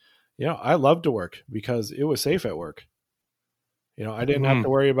struggling, I loved to work because it was safe at work. I didn't have to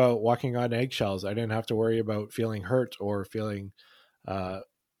worry about walking on eggshells. I didn't have to worry about feeling hurt or feeling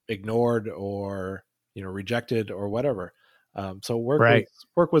ignored or, rejected or whatever. So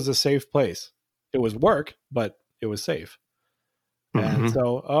work was a safe place. It was work, but it was safe. And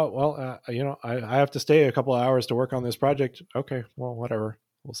so, I have to stay a couple of hours to work on this project. Okay, well, whatever.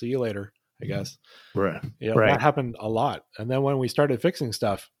 We'll see you later, I guess. Right. That happened a lot. And then when we started fixing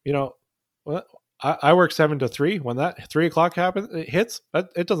stuff, I work 7 to 3. When that 3 o'clock happens, it hits.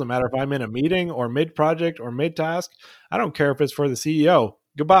 It doesn't matter if I'm in a meeting or mid project or mid task. I don't care if it's for the CEO.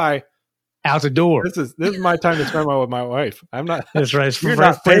 Goodbye. Out the door. This is my time to spend with my wife. I'm not. That's right. It's You're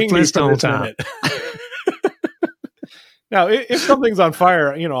not paying me for this time. Now, if something's on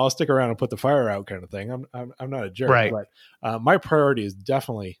fire, I'll stick around and put the fire out, kind of thing. I'm not a jerk, right? But my priority is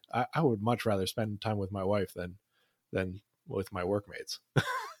definitely. I would much rather spend time with my wife than with my workmates.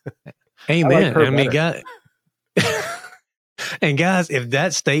 Amen. I mean, God. And guys, if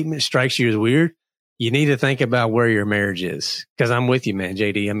that statement strikes you as weird, you need to think about where your marriage is. Because I'm with you, man,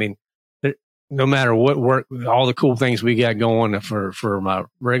 JD. I mean, no matter what work, all the cool things we got going for my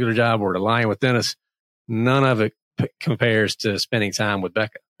regular job or the Lion Within Us, none of it compares to spending time with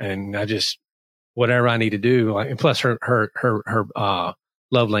Becca. And I just, whatever I need to do, and plus her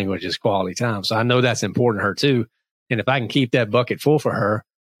love language is quality time. So I know that's important to her too. And if I can keep that bucket full for her,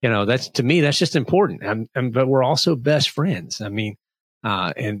 that's, to me, that's just important. But we're also best friends. I mean,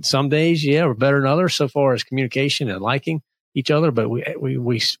 and some days, we're better than others so far as communication and liking each other, but we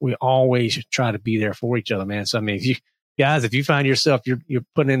always try to be there for each other, man. So I mean, if you find yourself you're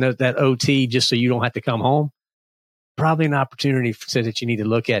putting in that OT just so you don't have to come home, probably an opportunity that you need to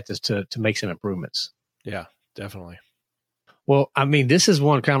look at to make some improvements. Yeah, definitely. Well, I mean, this is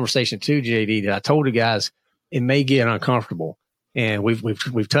one conversation too, JD, that I told the guys it may get uncomfortable, and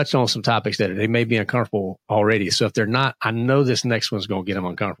we've touched on some topics that they may be uncomfortable already. So if they're not, I know this next one's going to get them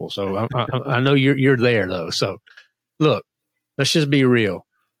uncomfortable. So I know you're there though. So look. Let's just be real.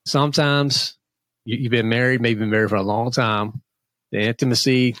 Sometimes you've been married, maybe been married for a long time. The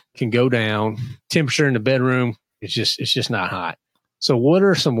intimacy can go down. Temperature in the bedroom, it's just not hot. So what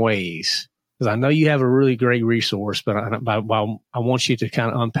are some ways? Because I know you have a really great resource, but I want you to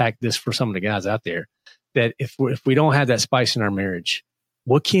kind of unpack this for some of the guys out there. That if we don't have that spice in our marriage,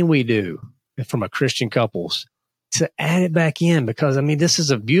 what can we do from a Christian couples to add it back in? Because I mean, this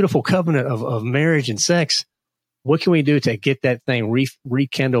is a beautiful covenant of marriage and sex. What can we do to get that thing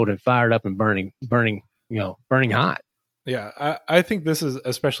rekindled and fired up and burning hot? Yeah, I think this is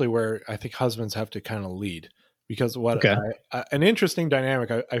especially where I think husbands have to kind of lead, because an interesting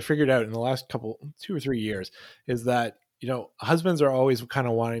dynamic I figured out in the last 2 or 3 years is that, husbands are always kind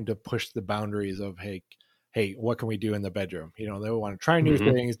of wanting to push the boundaries of, hey, what can we do in the bedroom? They want to try new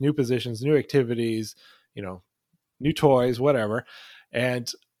things, new positions, new activities, new toys, whatever. And,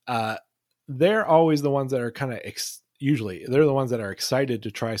 they're always the ones that are kind of usually they're the ones that are excited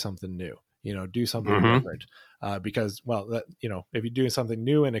to try something new, do something different, because, well, that, if you're doing something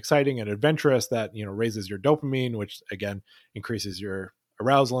new and exciting and adventurous, that, raises your dopamine, which again increases your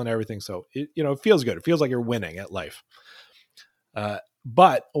arousal and everything. So it feels good. It feels like you're winning at life.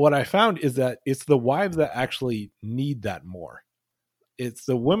 But what I found is that it's the wives that actually need that more. It's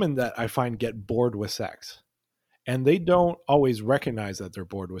the women that I find get bored with sex. And they don't always recognize that they're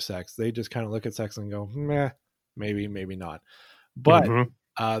bored with sex. They just kind of look at sex and go, meh, maybe not. But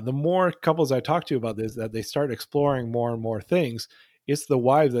the more couples I talk to about this, that they start exploring more and more things, it's the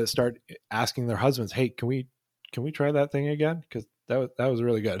wives that start asking their husbands, hey, can we try that thing again? Because that was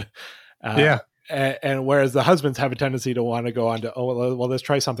really good. And whereas the husbands have a tendency to want to go on to, well, let's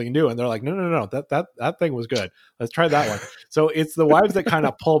try something new. And they're like, no, that thing was good. Let's try that one. So it's the wives that kind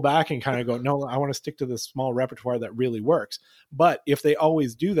of pull back and kind of go, no, I want to stick to this small repertoire that really works. But if they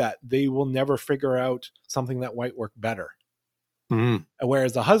always do that, they will never figure out something that might work better.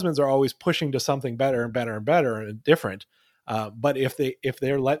 Whereas the husbands are always pushing to something better and better and better and different. But if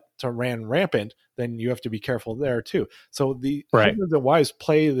they're let to ran rampant, then you have to be careful there too. So the husbands and wives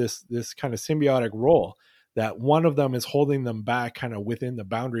play this kind of symbiotic role, that one of them is holding them back kind of within the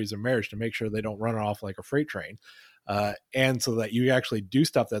boundaries of marriage to make sure they don't run off like a freight train. And so that you actually do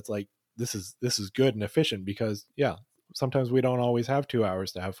stuff that's like, this is good and efficient, because sometimes we don't always have 2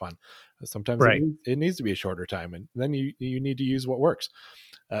 hours to have fun. Sometimes it needs to be a shorter time, and then you need to use what works.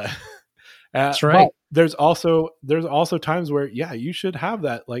 That's right. There's also times where you should have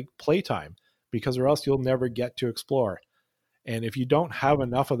that like playtime, because or else you'll never get to explore. And if you don't have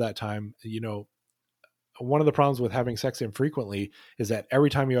enough of that time, one of the problems with having sex infrequently is that every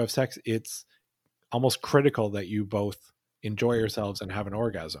time you have sex, it's almost critical that you both enjoy yourselves and have an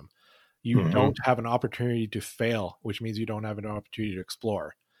orgasm. You don't have an opportunity to fail, which means you don't have an opportunity to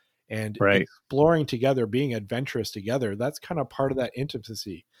explore. And exploring together, being adventurous together, that's kind of part of that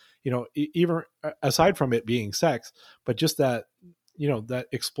intimacy, even aside from it being sex, but just that, that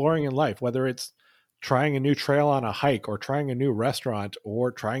exploring in life, whether it's trying a new trail on a hike or trying a new restaurant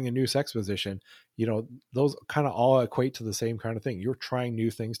or trying a new sex position, those kind of all equate to the same kind of thing. You're trying new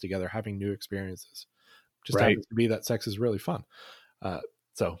things together, having new experiences. Just happens to be that sex is really fun.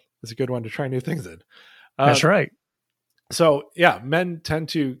 So it's a good one to try new things in. That's right. So yeah, men tend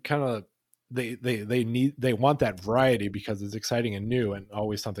to kind of they want that variety because it's exciting and new and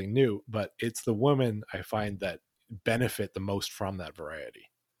always something new. But it's the women I find that benefit the most from that variety.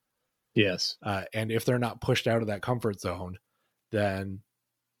 Yes. And if they're not pushed out of that comfort zone, then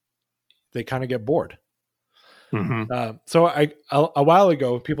they kind of get bored. Mm-hmm. So a while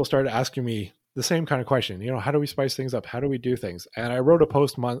ago, people started asking me the same kind of question, how do we spice things up? How do we do things? And I wrote a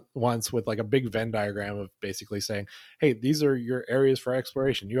post once with like a big Venn diagram of basically saying, hey, these are your areas for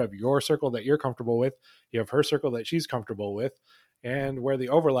exploration. You have your circle that you're comfortable with. You have her circle that she's comfortable with. And where the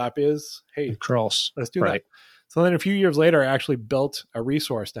overlap is, hey, cross. Let's do that. So then a few years later, I actually built a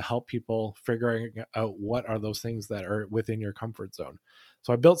resource to help people figuring out what are those things that are within your comfort zone.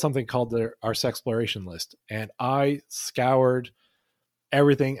 So I built something called our Sexploration List, and I scoured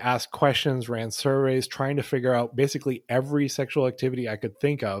everything, asked questions, ran surveys, trying to figure out basically every sexual activity I could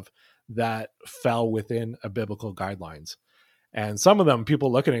think of that fell within a biblical guidelines. And some of them people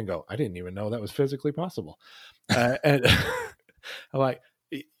look at it and go, I didn't even know that was physically possible. And I'm like,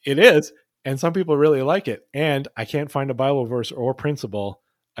 it is. And some people really like it. And I can't find a Bible verse or principle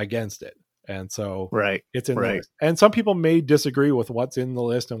against it. And so it's in the list. And some people may disagree with what's in the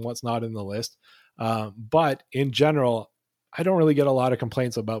list and what's not in the list. But in general, I don't really get a lot of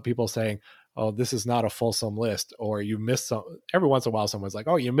complaints about people saying, oh, this is not a fulsome list, or you missed some. Every once in a while, someone's like,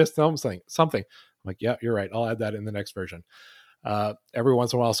 oh, you missed something. I'm like, yeah, you're right. I'll add that in the next version. Every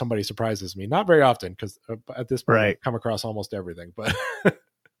once in a while, somebody surprises me. Not very often, because at this point, I come across almost everything. But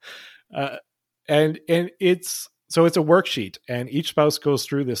and it's a worksheet, and each spouse goes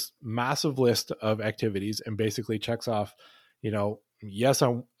through this massive list of activities and basically checks off, yes,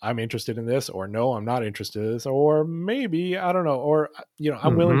 I'm interested in this, or no, I'm not interested in this, or maybe, I don't know, or,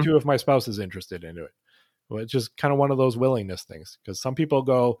 I'm willing to if my spouse is interested into it. Well, it's just kind of one of those willingness things, because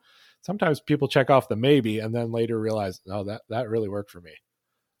sometimes people check off the maybe and then later realize, no, that really worked for me.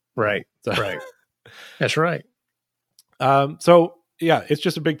 Right. So, right. That's right. So yeah, it's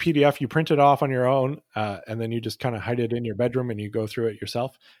just a big PDF. You print it off on your own, and then you just kind of hide it in your bedroom and you go through it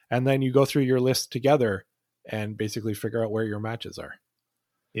yourself. And then you go through your list together and basically figure out where your matches are.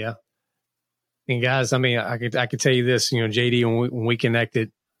 Yeah. And guys, I mean, I could tell you this, JD, when we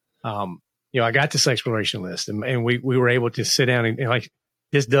connected, I got this exploration list, and we were able to sit down and like,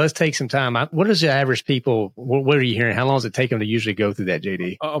 this does take some time. What is the average people? What are you hearing? How long does it take them to usually go through that,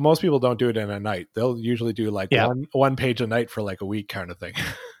 JD? Most people don't do it in a night. They'll usually do like one page a night for like a week kind of thing.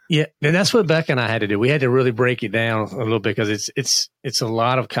 Yeah. And that's what Becca and I had to do. We had to really break it down a little bit, because it's a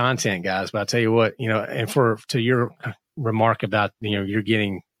lot of content, guys. But I'll tell you what, and to your remark about, you're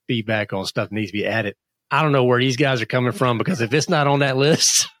getting feedback on stuff that needs to be added. I don't know where these guys are coming from, because if it's not on that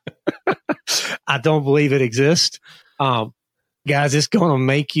list, I don't believe it exists. Guys, it's going to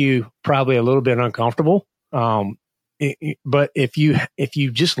make you probably a little bit uncomfortable. But if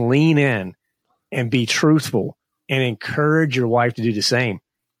you just lean in and be truthful and encourage your wife to do the same,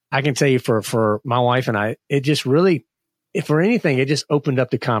 I can tell you for my wife and I, it just really, if for anything, it just opened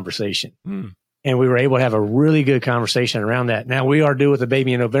up the conversation. And we were able to have a really good conversation around that. Now we are due with a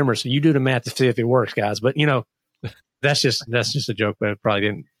baby in November, so you do the math to see if it works, guys. But that's just a joke, but it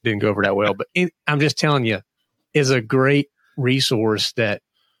probably didn't go over that well. But I'm just telling you, is a great resource that,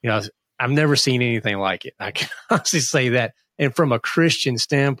 I've never seen anything like it. I can honestly say that. And from a Christian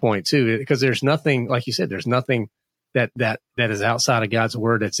standpoint too, because there's nothing, like you said, there's nothing that is outside of God's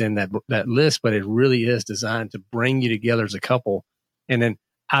word that's in that list, but it really is designed to bring you together as a couple. And then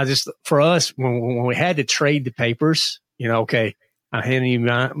for us, when we had to trade the papers, okay, I'm handing you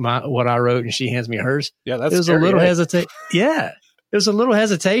my what I wrote and she hands me hers. Yeah, that's it was scary, a little hesitation. Yeah, it was a little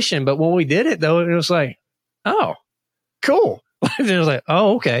hesitation, but when we did it though, it was like, oh, cool. It was like,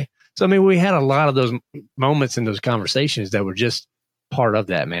 oh, okay. So I mean, we had a lot of those moments in those conversations that were just part of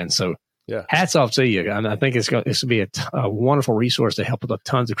that, man. So yeah, hats off to you. And I think this will be a wonderful resource to help with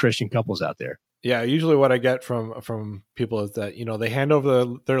tons of Christian couples out there. Yeah, usually what I get from people is that, they hand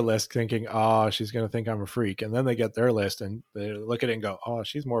over their list thinking, oh, she's going to think I'm a freak. And then they get their list and they look at it and go, oh,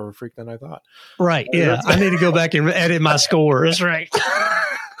 she's more of a freak than I thought. Right. Yeah. I need to go back and edit my scores. Right.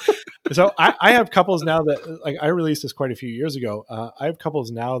 So I have couples now that, like, I released this quite a few years ago. I have couples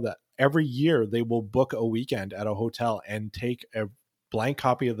now that every year they will book a weekend at a hotel and take a blank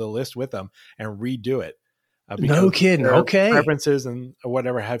copy of the list with them and redo it. No kidding. Okay. Preferences and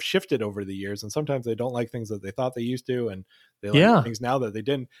whatever have shifted over the years. And sometimes they don't like things that they thought they used to. And they like things now that they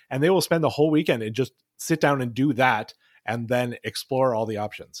didn't. And they will spend the whole weekend and just sit down and do that and then explore all the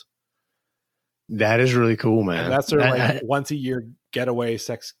options. That is really cool, man. And that's their once a year getaway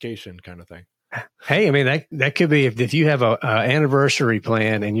sexcation kind of thing. Hey, I mean, that could be if you have a anniversary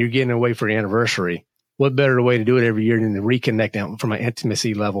plan and you're getting away for your anniversary, what better way to do it every year than to reconnect them from an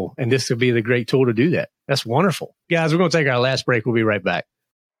intimacy level? And this could be the great tool to do that. That's wonderful. Guys, we're going to take our last break. We'll be right back.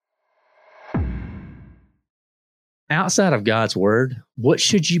 Outside of God's word, what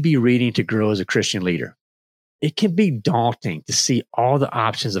should you be reading to grow as a Christian leader? It can be daunting to see all the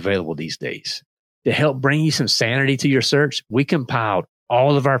options available these days. To help bring you some sanity to your search, we compiled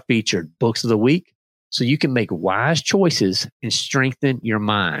all of our featured books of the week so you can make wise choices and strengthen your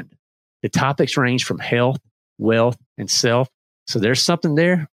mind. The topics range from health, wealth, and self, so there's something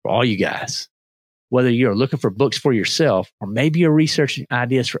there for all you guys. Whether you're looking for books for yourself or maybe you're researching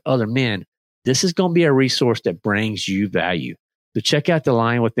ideas for other men, this is going to be a resource that brings you value. So check out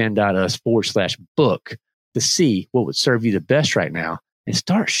thelionwithin.us/book to see what would serve you the best right now and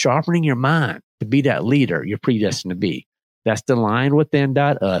start sharpening your mind to be that leader you're predestined to be. That's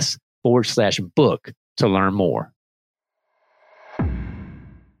thelionwithin.us/book to learn more.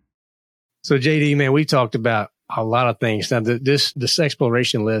 So JD, man, we talked about a lot of things. Now, this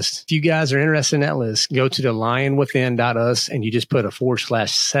exploration list, if you guys are interested in that list, go to thelionwithin.us and you just put a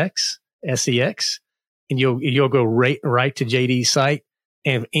 /sex, SEX, and you'll go right to JD's site.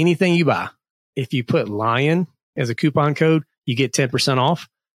 And anything you buy, if you put Lion as a coupon code, you get 10% off.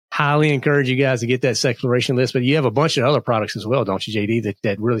 Highly encourage you guys to get that Sexploration list. But you have a bunch of other products as well, don't you, JD,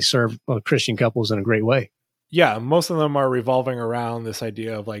 that really serve Christian couples in a great way. Yeah, most of them are revolving around this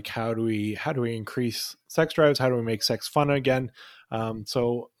idea of like how do we increase sex drives? How do we make sex fun again?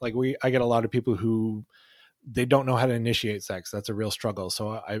 So like I get a lot of people who they don't know how to initiate sex. That's a real struggle.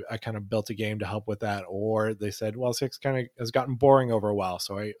 So I kind of built a game to help with that. Or they said, well, sex kind of has gotten boring over a while.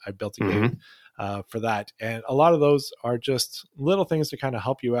 So I built a game for that. And a lot of those are just little things to kind of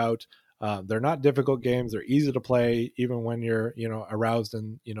help you out. They're not difficult games. They're easy to play, even when you're, aroused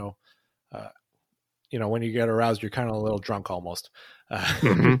and, when you get aroused, you're kind of a little drunk almost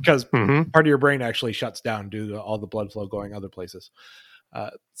because part of your brain actually shuts down due to all the blood flow going other places.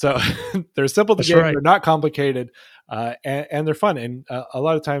 So they're simple to game. Right. They're not complicated, and they're fun. And a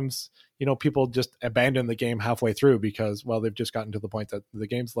lot of times, people just abandon the game halfway through because, well, they've just gotten to the point that the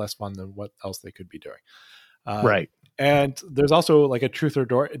game's less fun than what else they could be doing. Right. And there's also like a truth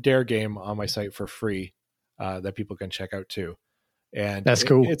or dare game on my site for free that people can check out too. And that's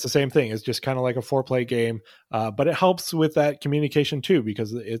cool. It's the same thing. It's just kind of like a foreplay game, but it helps with that communication too,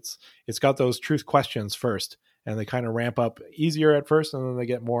 because it's got those truth questions first, and they kind of ramp up easier at first, and then they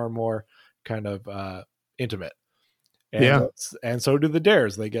get more and more kind of intimate. And and so do the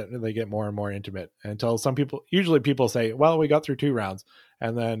dares. They get more and more intimate until usually people say, "Well, we got through 2 rounds,"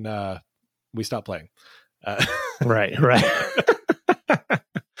 and then we stop playing. Right.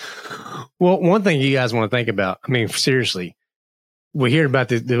 Well, one thing you guys want to think about. I mean, seriously. We hear about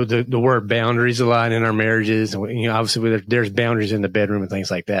the word boundaries a lot in our marriages. And, obviously there's boundaries in the bedroom and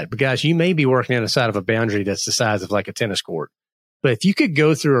things like that. But guys, you may be working on the side of a boundary that's the size of like a tennis court. But if you could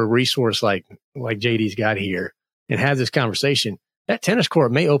go through a resource like JD's got here and have this conversation, that tennis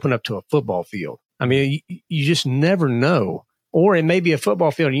court may open up to a football field. I mean, you just never know. Or it may be a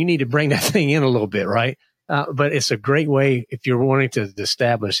football field and you need to bring that thing in a little bit, right? But it's a great way if you're wanting to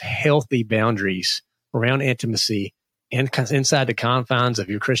establish healthy boundaries around intimacy and inside the confines of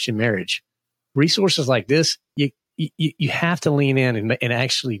your Christian marriage. Resources like this, you have to lean in and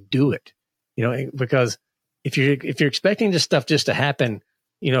actually do it, because if you're expecting this stuff just to happen,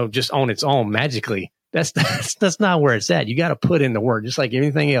 just on its own magically, that's not where it's at. You got to put in the work, just like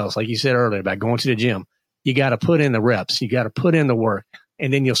anything else. Like you said earlier about going to the gym, you got to put in the reps, you got to put in the work,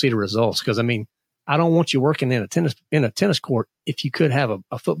 and then you'll see the results. Because I mean, I don't want you working in a tennis court if you could have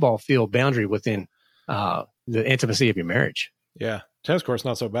a football field boundary within the intimacy of your marriage. Yeah. Tennis court's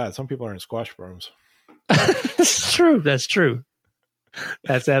not so bad. Some people are in squash rooms. That's true.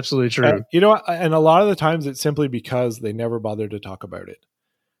 That's absolutely true. And a lot of the times it's simply because they never bothered to talk about it.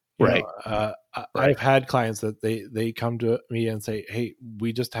 Right. I've had clients that they come to me and say, "Hey,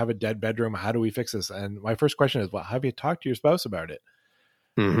 we just have a dead bedroom. How do we fix this?" And my first question is, "Well, have you talked to your spouse about it?"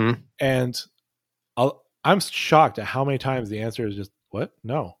 And I'm shocked at how many times the answer is just, "What?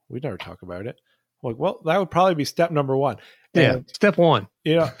 No, we never talk about it." Like, well, that would probably be step number 1. And, step 1.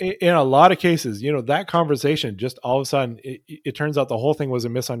 In a lot of cases, that conversation just all of a sudden, it turns out the whole thing was a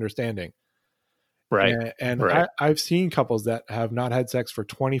misunderstanding. Right. And right. I've seen couples that have not had sex for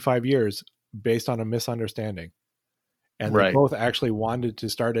 25 years based on a misunderstanding. And they both actually wanted to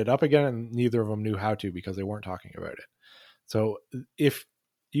start it up again, and neither of them knew how to because they weren't talking about it. So if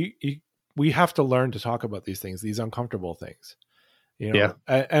we have to learn to talk about these things, these uncomfortable things.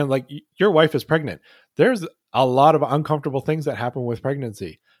 And like your wife is pregnant. There's a lot of uncomfortable things that happen with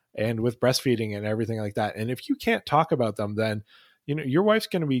pregnancy. and with breastfeeding and everything like that. And if you can't talk about them, then, your wife's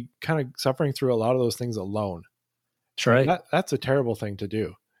going to be kind of suffering through a lot of those things alone. That's right. That's a terrible thing to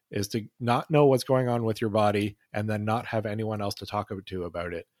do, is to not know what's going on with your body and then not have anyone else to talk to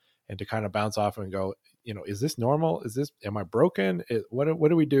about it, and to kind of bounce off and go, is this normal? Am I broken? What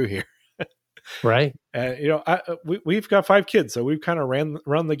do we do here? Right. And, we've got 5 kids, so we've kind of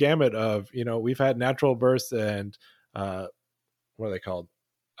run the gamut of, we've had natural births and, what are they called?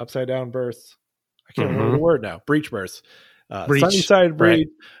 Upside down births. I can't remember the word now. Breech births. Sunnyside breech,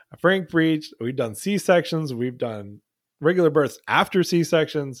 right. Frank breech. We've done C-sections. We've done regular births after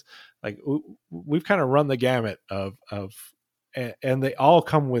C-sections. Like, we've kind of run the gamut of, and they all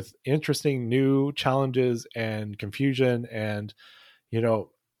come with interesting new challenges and confusion. And,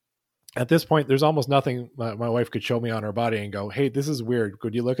 at this point, there's almost nothing my wife could show me on her body and go, "Hey, this is weird.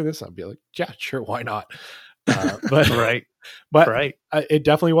 Could you look at this?" I'd be like, "Yeah, sure. Why not?" But right. But right. It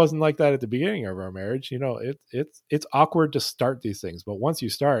definitely wasn't like that at the beginning of our marriage. It's awkward to start these things, but once you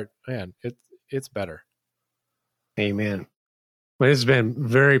start, man, it's better. Amen. Well, this has been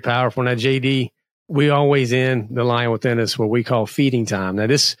very powerful. Now, JD, we always end the Lion Within Us what we call feeding time.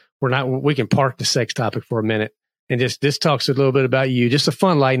 Now, we can park the sex topic for a minute, and this talks a little bit about you. Just a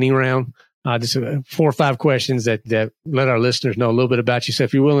fun lightning round. Just 4 or 5 questions that let our listeners know a little bit about you. So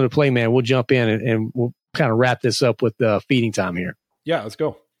if you're willing to play, man, we'll jump in and we'll kind of wrap this up with feeding time here. Yeah, let's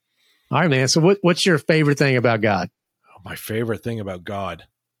go. All right, man. So what's your favorite thing about God? Oh, my favorite thing about God.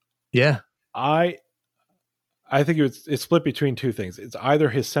 Yeah. I think it's split between 2 things. It's either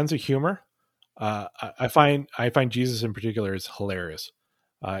his sense of humor. I find Jesus in particular is hilarious.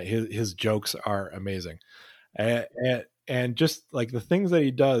 His jokes are amazing. And just like the things that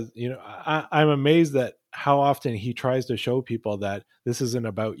he does, I'm amazed at how often he tries to show people that this isn't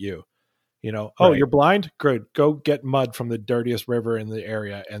about you. Oh, right. You're blind? Good. Go get mud from the dirtiest river in the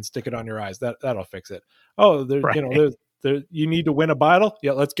area and stick it on your eyes. That'll fix it. Oh, right. You need to win a battle?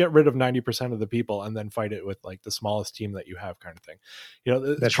 Yeah, let's get rid of 90% of the people and then fight it with like the smallest team that you have, kind of thing.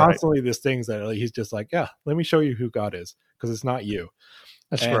 That's constantly right. These things that he's just like, yeah, let me show you who God is, because it's not you.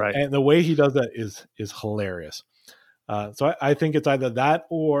 That's right. And the way he does that is hilarious. So I think it's either that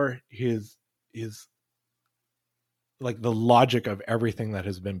or his like the logic of everything that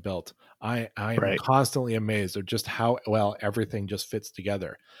has been built. I am right. constantly amazed at just how well everything just fits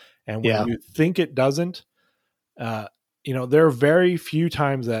together. And when you think it doesn't, there are very few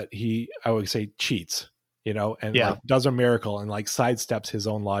times that I would say, cheats, and like does a miracle and like sidesteps his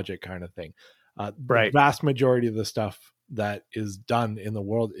own logic, kind of thing. Right. The vast majority of the stuff that is done in the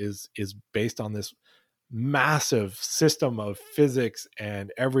world is based on this massive system of physics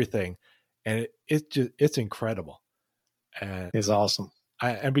and everything. And it's incredible. And it's awesome.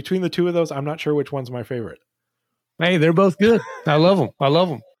 And between the 2 of those, I'm not sure which one's my favorite. Hey, they're both good. I love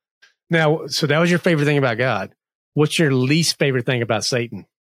them. Now, so that was your favorite thing about God. What's your least favorite thing about Satan?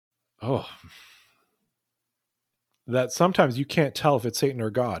 Oh, that sometimes you can't tell if it's Satan or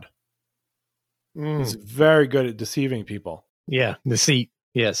God. He's very good at deceiving people. Yeah, deceit.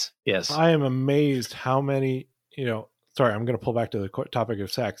 Yes. I am amazed how many, sorry, I'm going to pull back to the topic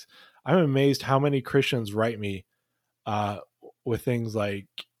of sex. I'm amazed how many Christians write me with things like,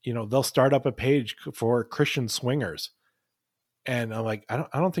 they'll start up a page for Christian swingers. And I'm like, I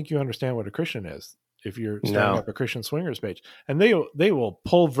don't think you understand what a Christian is if you're starting up a Christian swingers page. And they will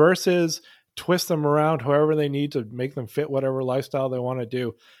pull verses, twist them around however they need to make them fit whatever lifestyle they want to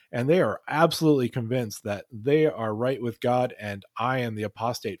do. And they are absolutely convinced that they are right with God, and I am the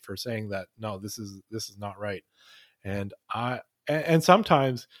apostate for saying that, no, this is not right. And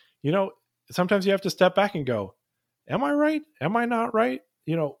sometimes, sometimes you have to step back and go, am I right? Am I not right?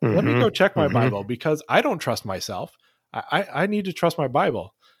 Let me go check my Bible, because I don't trust myself. I need to trust my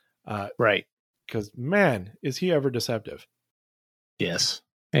Bible. Right. Because, man, is he ever deceptive. Yes.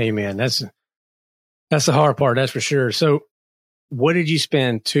 Amen. That's the hard part. That's for sure. So what did you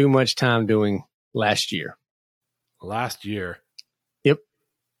spend too much time doing last year? Last year? Yep.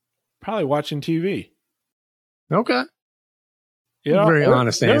 Probably watching TV. Okay. Very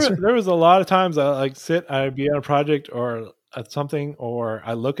honest answer. There was a lot of times I'd be on a project or at something, or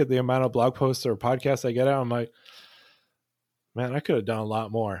I look at the amount of blog posts or podcasts I get out. I'm like, man, I could have done a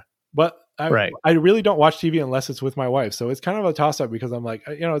lot more. But I really don't watch TV unless it's with my wife. So it's kind of a toss up, because I'm like,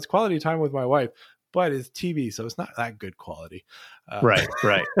 it's quality time with my wife, but it's TV, so it's not that good quality. Right.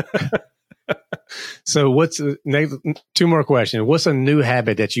 So what's 2 more questions? What's a new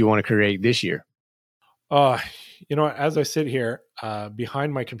habit that you want to create this year? As I sit here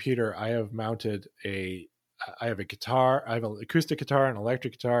behind my computer, I have mounted I have a guitar. I have an acoustic guitar, an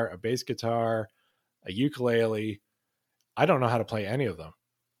electric guitar, a bass guitar, a ukulele. I don't know how to play any of them.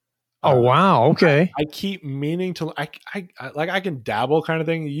 Oh, wow. Okay. I keep meaning to. I can dabble kind of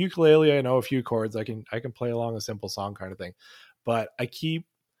thing. Ukulele, I know a few chords. I can play along a simple song kind of thing. But I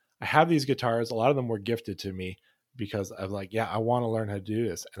have these guitars. A lot of them were gifted to me because I'm like, yeah, I want to learn how to do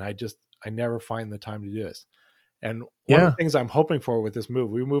this, and I never find the time to do this. And one of the things I'm hoping for with this move,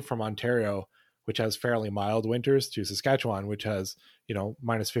 we moved from Ontario, which has fairly mild winters, to Saskatchewan, which has,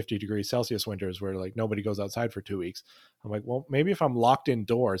 minus 50 degrees Celsius winters where like nobody goes outside for 2 weeks. I'm like, well, maybe if I'm locked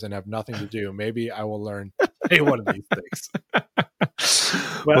indoors and have nothing to do, maybe I will learn to play one of these things.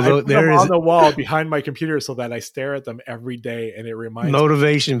 But I put them on the wall behind my computer so that I stare at them every day, and it reminds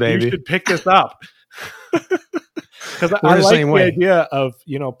motivation, me, baby. You should pick this up. Because I like the idea of,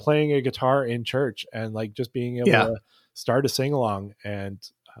 playing a guitar in church and like just being able to start a sing along and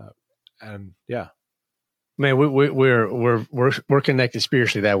yeah. Man, we're connected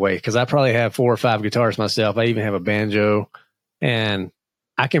spiritually that way, because I probably have 4 or 5 guitars myself. I even have a banjo, and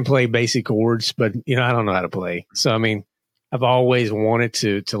I can play basic chords, but I don't know how to play. So I mean, I've always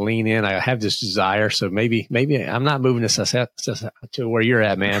wanted to lean in. I have this desire, so maybe I'm not moving to where you're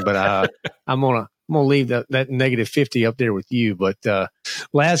at, man. But I'm gonna leave that negative 50 up there with you. But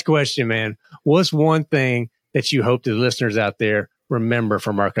last question, man. What's one thing that you hope the listeners out there remember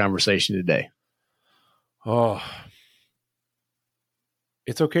from our conversation today? Oh,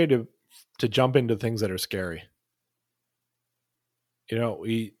 it's okay to jump into things that are scary.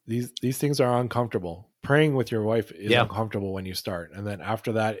 These things are uncomfortable. Praying with your wife is uncomfortable when you start, and then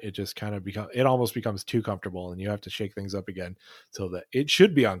after that, it just kind of almost becomes too comfortable, and you have to shake things up again so that it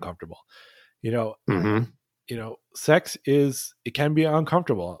should be uncomfortable. Sex it can be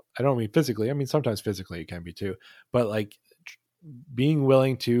uncomfortable. I don't mean physically. I mean, sometimes physically it can be too, but like being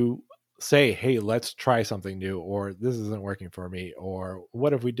willing to say, hey, let's try something new, or this isn't working for me, or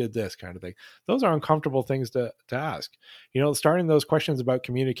what if we did this kind of thing. Those are uncomfortable things to ask. Starting those questions about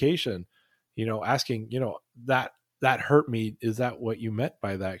communication, asking, that hurt me. Is that what you meant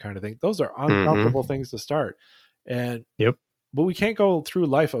by that kind of thing? Those are uncomfortable things to start. And but we can't go through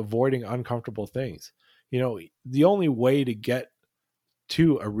life avoiding uncomfortable things. The only way to get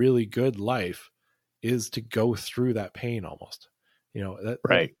to a really good life is to go through that pain almost.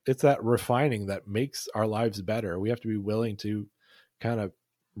 It's that refining that makes our lives better. We have to be willing to kind of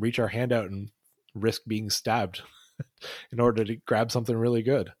reach our hand out and risk being stabbed in order to grab something really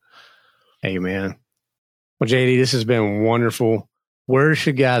good. Amen. Well, JD, this has been wonderful. Where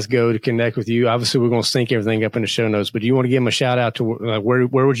should guys go to connect with you? Obviously, we're going to sync everything up in the show notes, but do you want to give them a shout out to where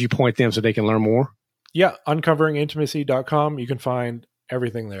would you point them so they can learn more? Yeah, uncoveringintimacy.com. You can find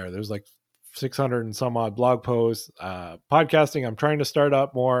everything there. There's like 600 and some odd blog posts. Podcasting, I'm trying to start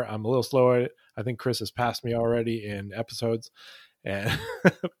up more. I'm a little slow at it. I think Chris has passed me already in episodes, and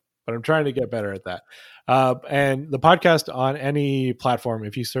but I'm trying to get better at that. And the podcast on any platform,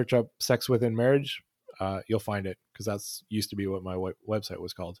 if you search up Sex Within Marriage, you'll find it, because that's used to be what my website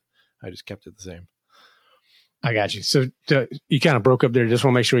was called. I just kept it the same. I got you. So you kind of broke up there. Just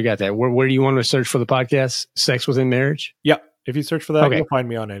want to make sure we got that. Where do you want to search for the podcast? Sex Within Marriage? Yeah. If you search for that, you'll find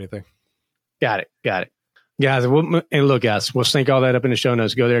me on anything. Got it. Guys, and look, guys, we'll sync all that up in the show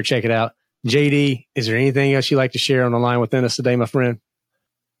notes. Go there, check it out. JD, is there anything else you'd like to share on the line within us today, my friend?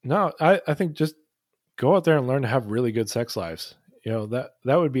 No, I think just go out there and learn to have really good sex lives. That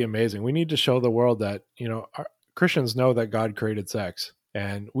would be amazing. We need to show the world that, our Christians know that God created sex,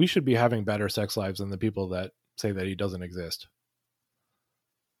 and we should be having better sex lives than the people that say that he doesn't exist.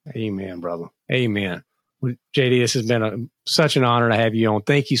 Amen, brother. Amen. Well, JD, this has been such an honor to have you on.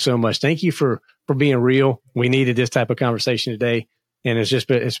 Thank you so much. Thank you for being real. We needed this type of conversation today, and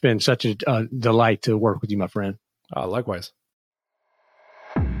it's been such a delight to work with you, my friend. Likewise.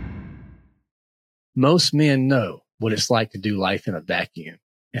 Most men know what it's like to do life in a vacuum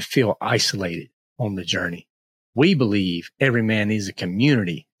and feel isolated on the journey. We believe every man needs a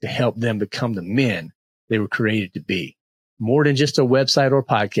community to help them become the men they were created to be. More than just a website or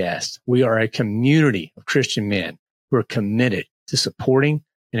podcast, we are a community of Christian men who are committed to supporting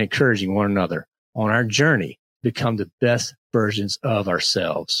and encouraging one another on our journey to become the best versions of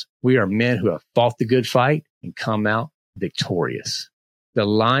ourselves. We are men who have fought the good fight and come out victorious. The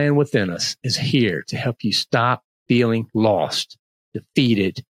lion within us is here to help you stop feeling lost,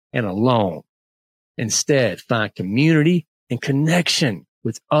 defeated, and alone. Instead, find community and connection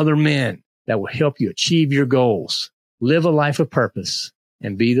with other men that will help you achieve your goals, live a life of purpose,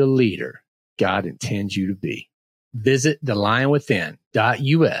 and be the leader God intends you to be. Visit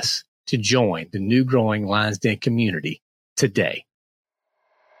thelionwithin.us to join the new growing Lions Den community today.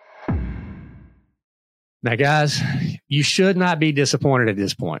 Now, guys, you should not be disappointed at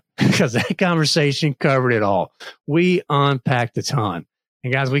this point because that conversation covered it all. We unpacked a ton.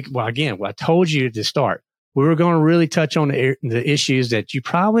 And guys, I told you to start. We were going to really touch on the issues that you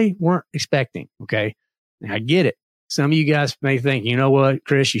probably weren't expecting. Okay. Now, I get it. Some of you guys may think, you know what,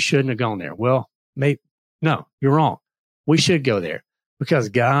 Chris, you shouldn't have gone there. Well, no, you're wrong. We should go there because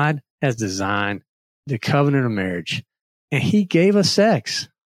God has designed the covenant of marriage and he gave us sex.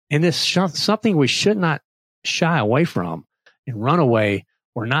 And this is something we should not shy away from and run away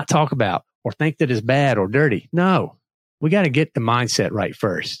or not talk about or think that is bad or dirty. No, we got to get the mindset right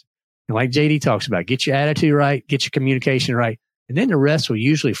first. And like JD talks about, get your attitude right, get your communication right, and then the rest will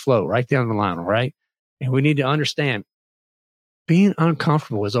usually flow right down the line, all right? And we need to understand being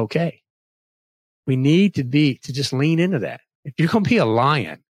uncomfortable is okay. We need to just lean into that. If you're going to be a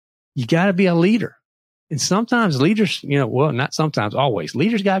lion, you got to be a leader. And sometimes leaders, not sometimes, always,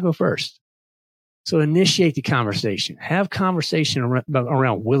 leaders got to go first. So initiate the conversation. Have conversation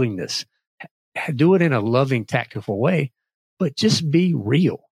around willingness. Do it in a loving, tactful way, but just be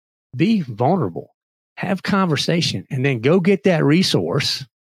real. Be vulnerable. Have conversation. And then go get that resource.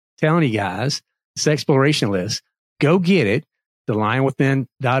 Telling you guys, this exploration list, go get it.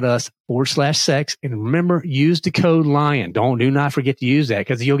 thelionwithin.us/sex. And remember, use the code LION. Do not forget to use that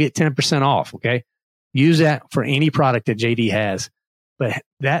because you'll get 10% off. Okay. Use that for any product that JD has. But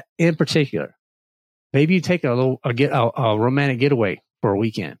that in particular, maybe you take a romantic getaway for a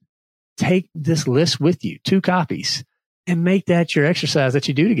weekend. Take this list with you, 2 copies, and make that your exercise that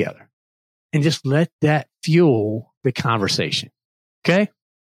you do together. And just let that fuel the conversation. Okay.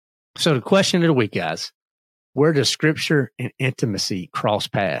 So the question of the week, guys, where does scripture and intimacy cross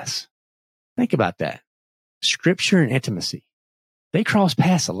paths? Think about that. Scripture and intimacy, they cross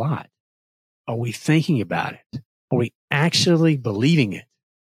paths a lot. Are we thinking about it? Are we actually believing it?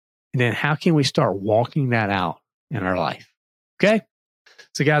 And then how can we start walking that out in our life? Okay.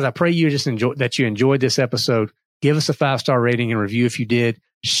 So guys, I pray you enjoyed this episode. Give us a 5-star rating and review if you did.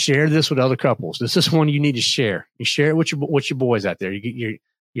 Share this with other couples. This is one you need to share. You share it with your boys out there.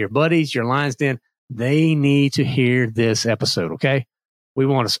 Your buddies, your Lions Den. They need to hear this episode, okay? We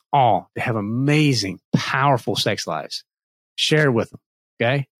want us all to have amazing, powerful sex lives. Share it with them,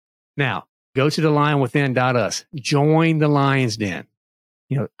 okay? Now, go to thelionwithin.us. Join the Lions Den.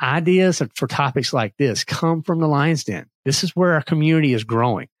 Ideas for topics like this come from the Lions Den. This is where our community is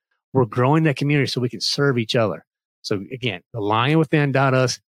growing. We're growing that community so we can serve each other. So again,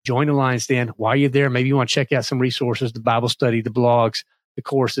 thelionwithin.us. Join the Lions Den. While you're there, maybe you want to check out some resources, the Bible study, the blogs, the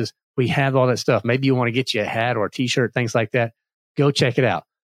courses. We have all that stuff. Maybe you want to get you a hat or a t-shirt, things like that. Go check it out.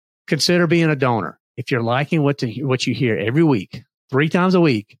 Consider being a donor. If you're liking what you hear every week, 3 times a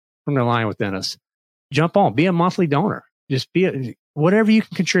week from the Lion Within Us, jump on. Be a monthly donor. Just whatever you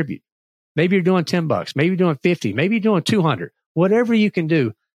can contribute. Maybe you're doing $10. Maybe you're doing 50. Maybe you're doing 200. Whatever you can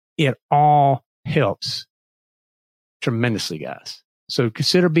do, it all helps tremendously, guys. So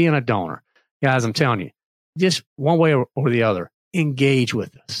consider being a donor. Guys, I'm telling you, just one way or the other, engage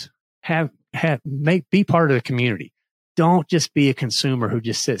with us. Be part of the community. Don't just be a consumer who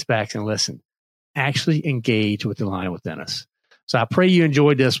just sits back and listens. Actually engage with the Lion Within Us. So I pray you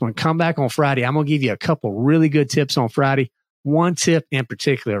enjoyed this one. Come back on Friday. I'm going to give you a couple really good tips on Friday. One tip in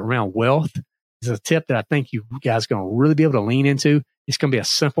particular around wealth is a tip that I think you guys are going to really be able to lean into. It's going to be a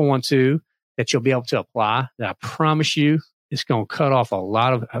simple one too that you'll be able to apply. That I promise you, it's going to cut off a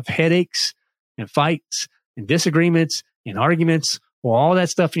lot of headaches and fights and disagreements and arguments or all that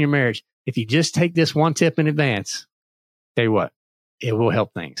stuff in your marriage. If you just take this one tip in advance, tell you what, it will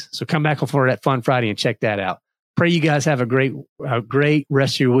help things. So come back for that Fun Friday and check that out. Pray you guys have a great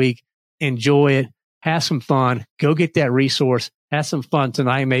rest of your week. Enjoy it. Have some fun. Go get that resource. Have some fun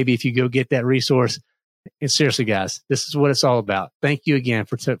tonight, maybe, if you go get that resource. And seriously, guys, this is what it's all about. Thank you again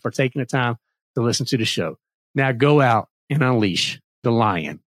for taking the time to listen to the show. Now go out and unleash the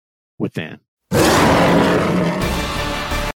lion within.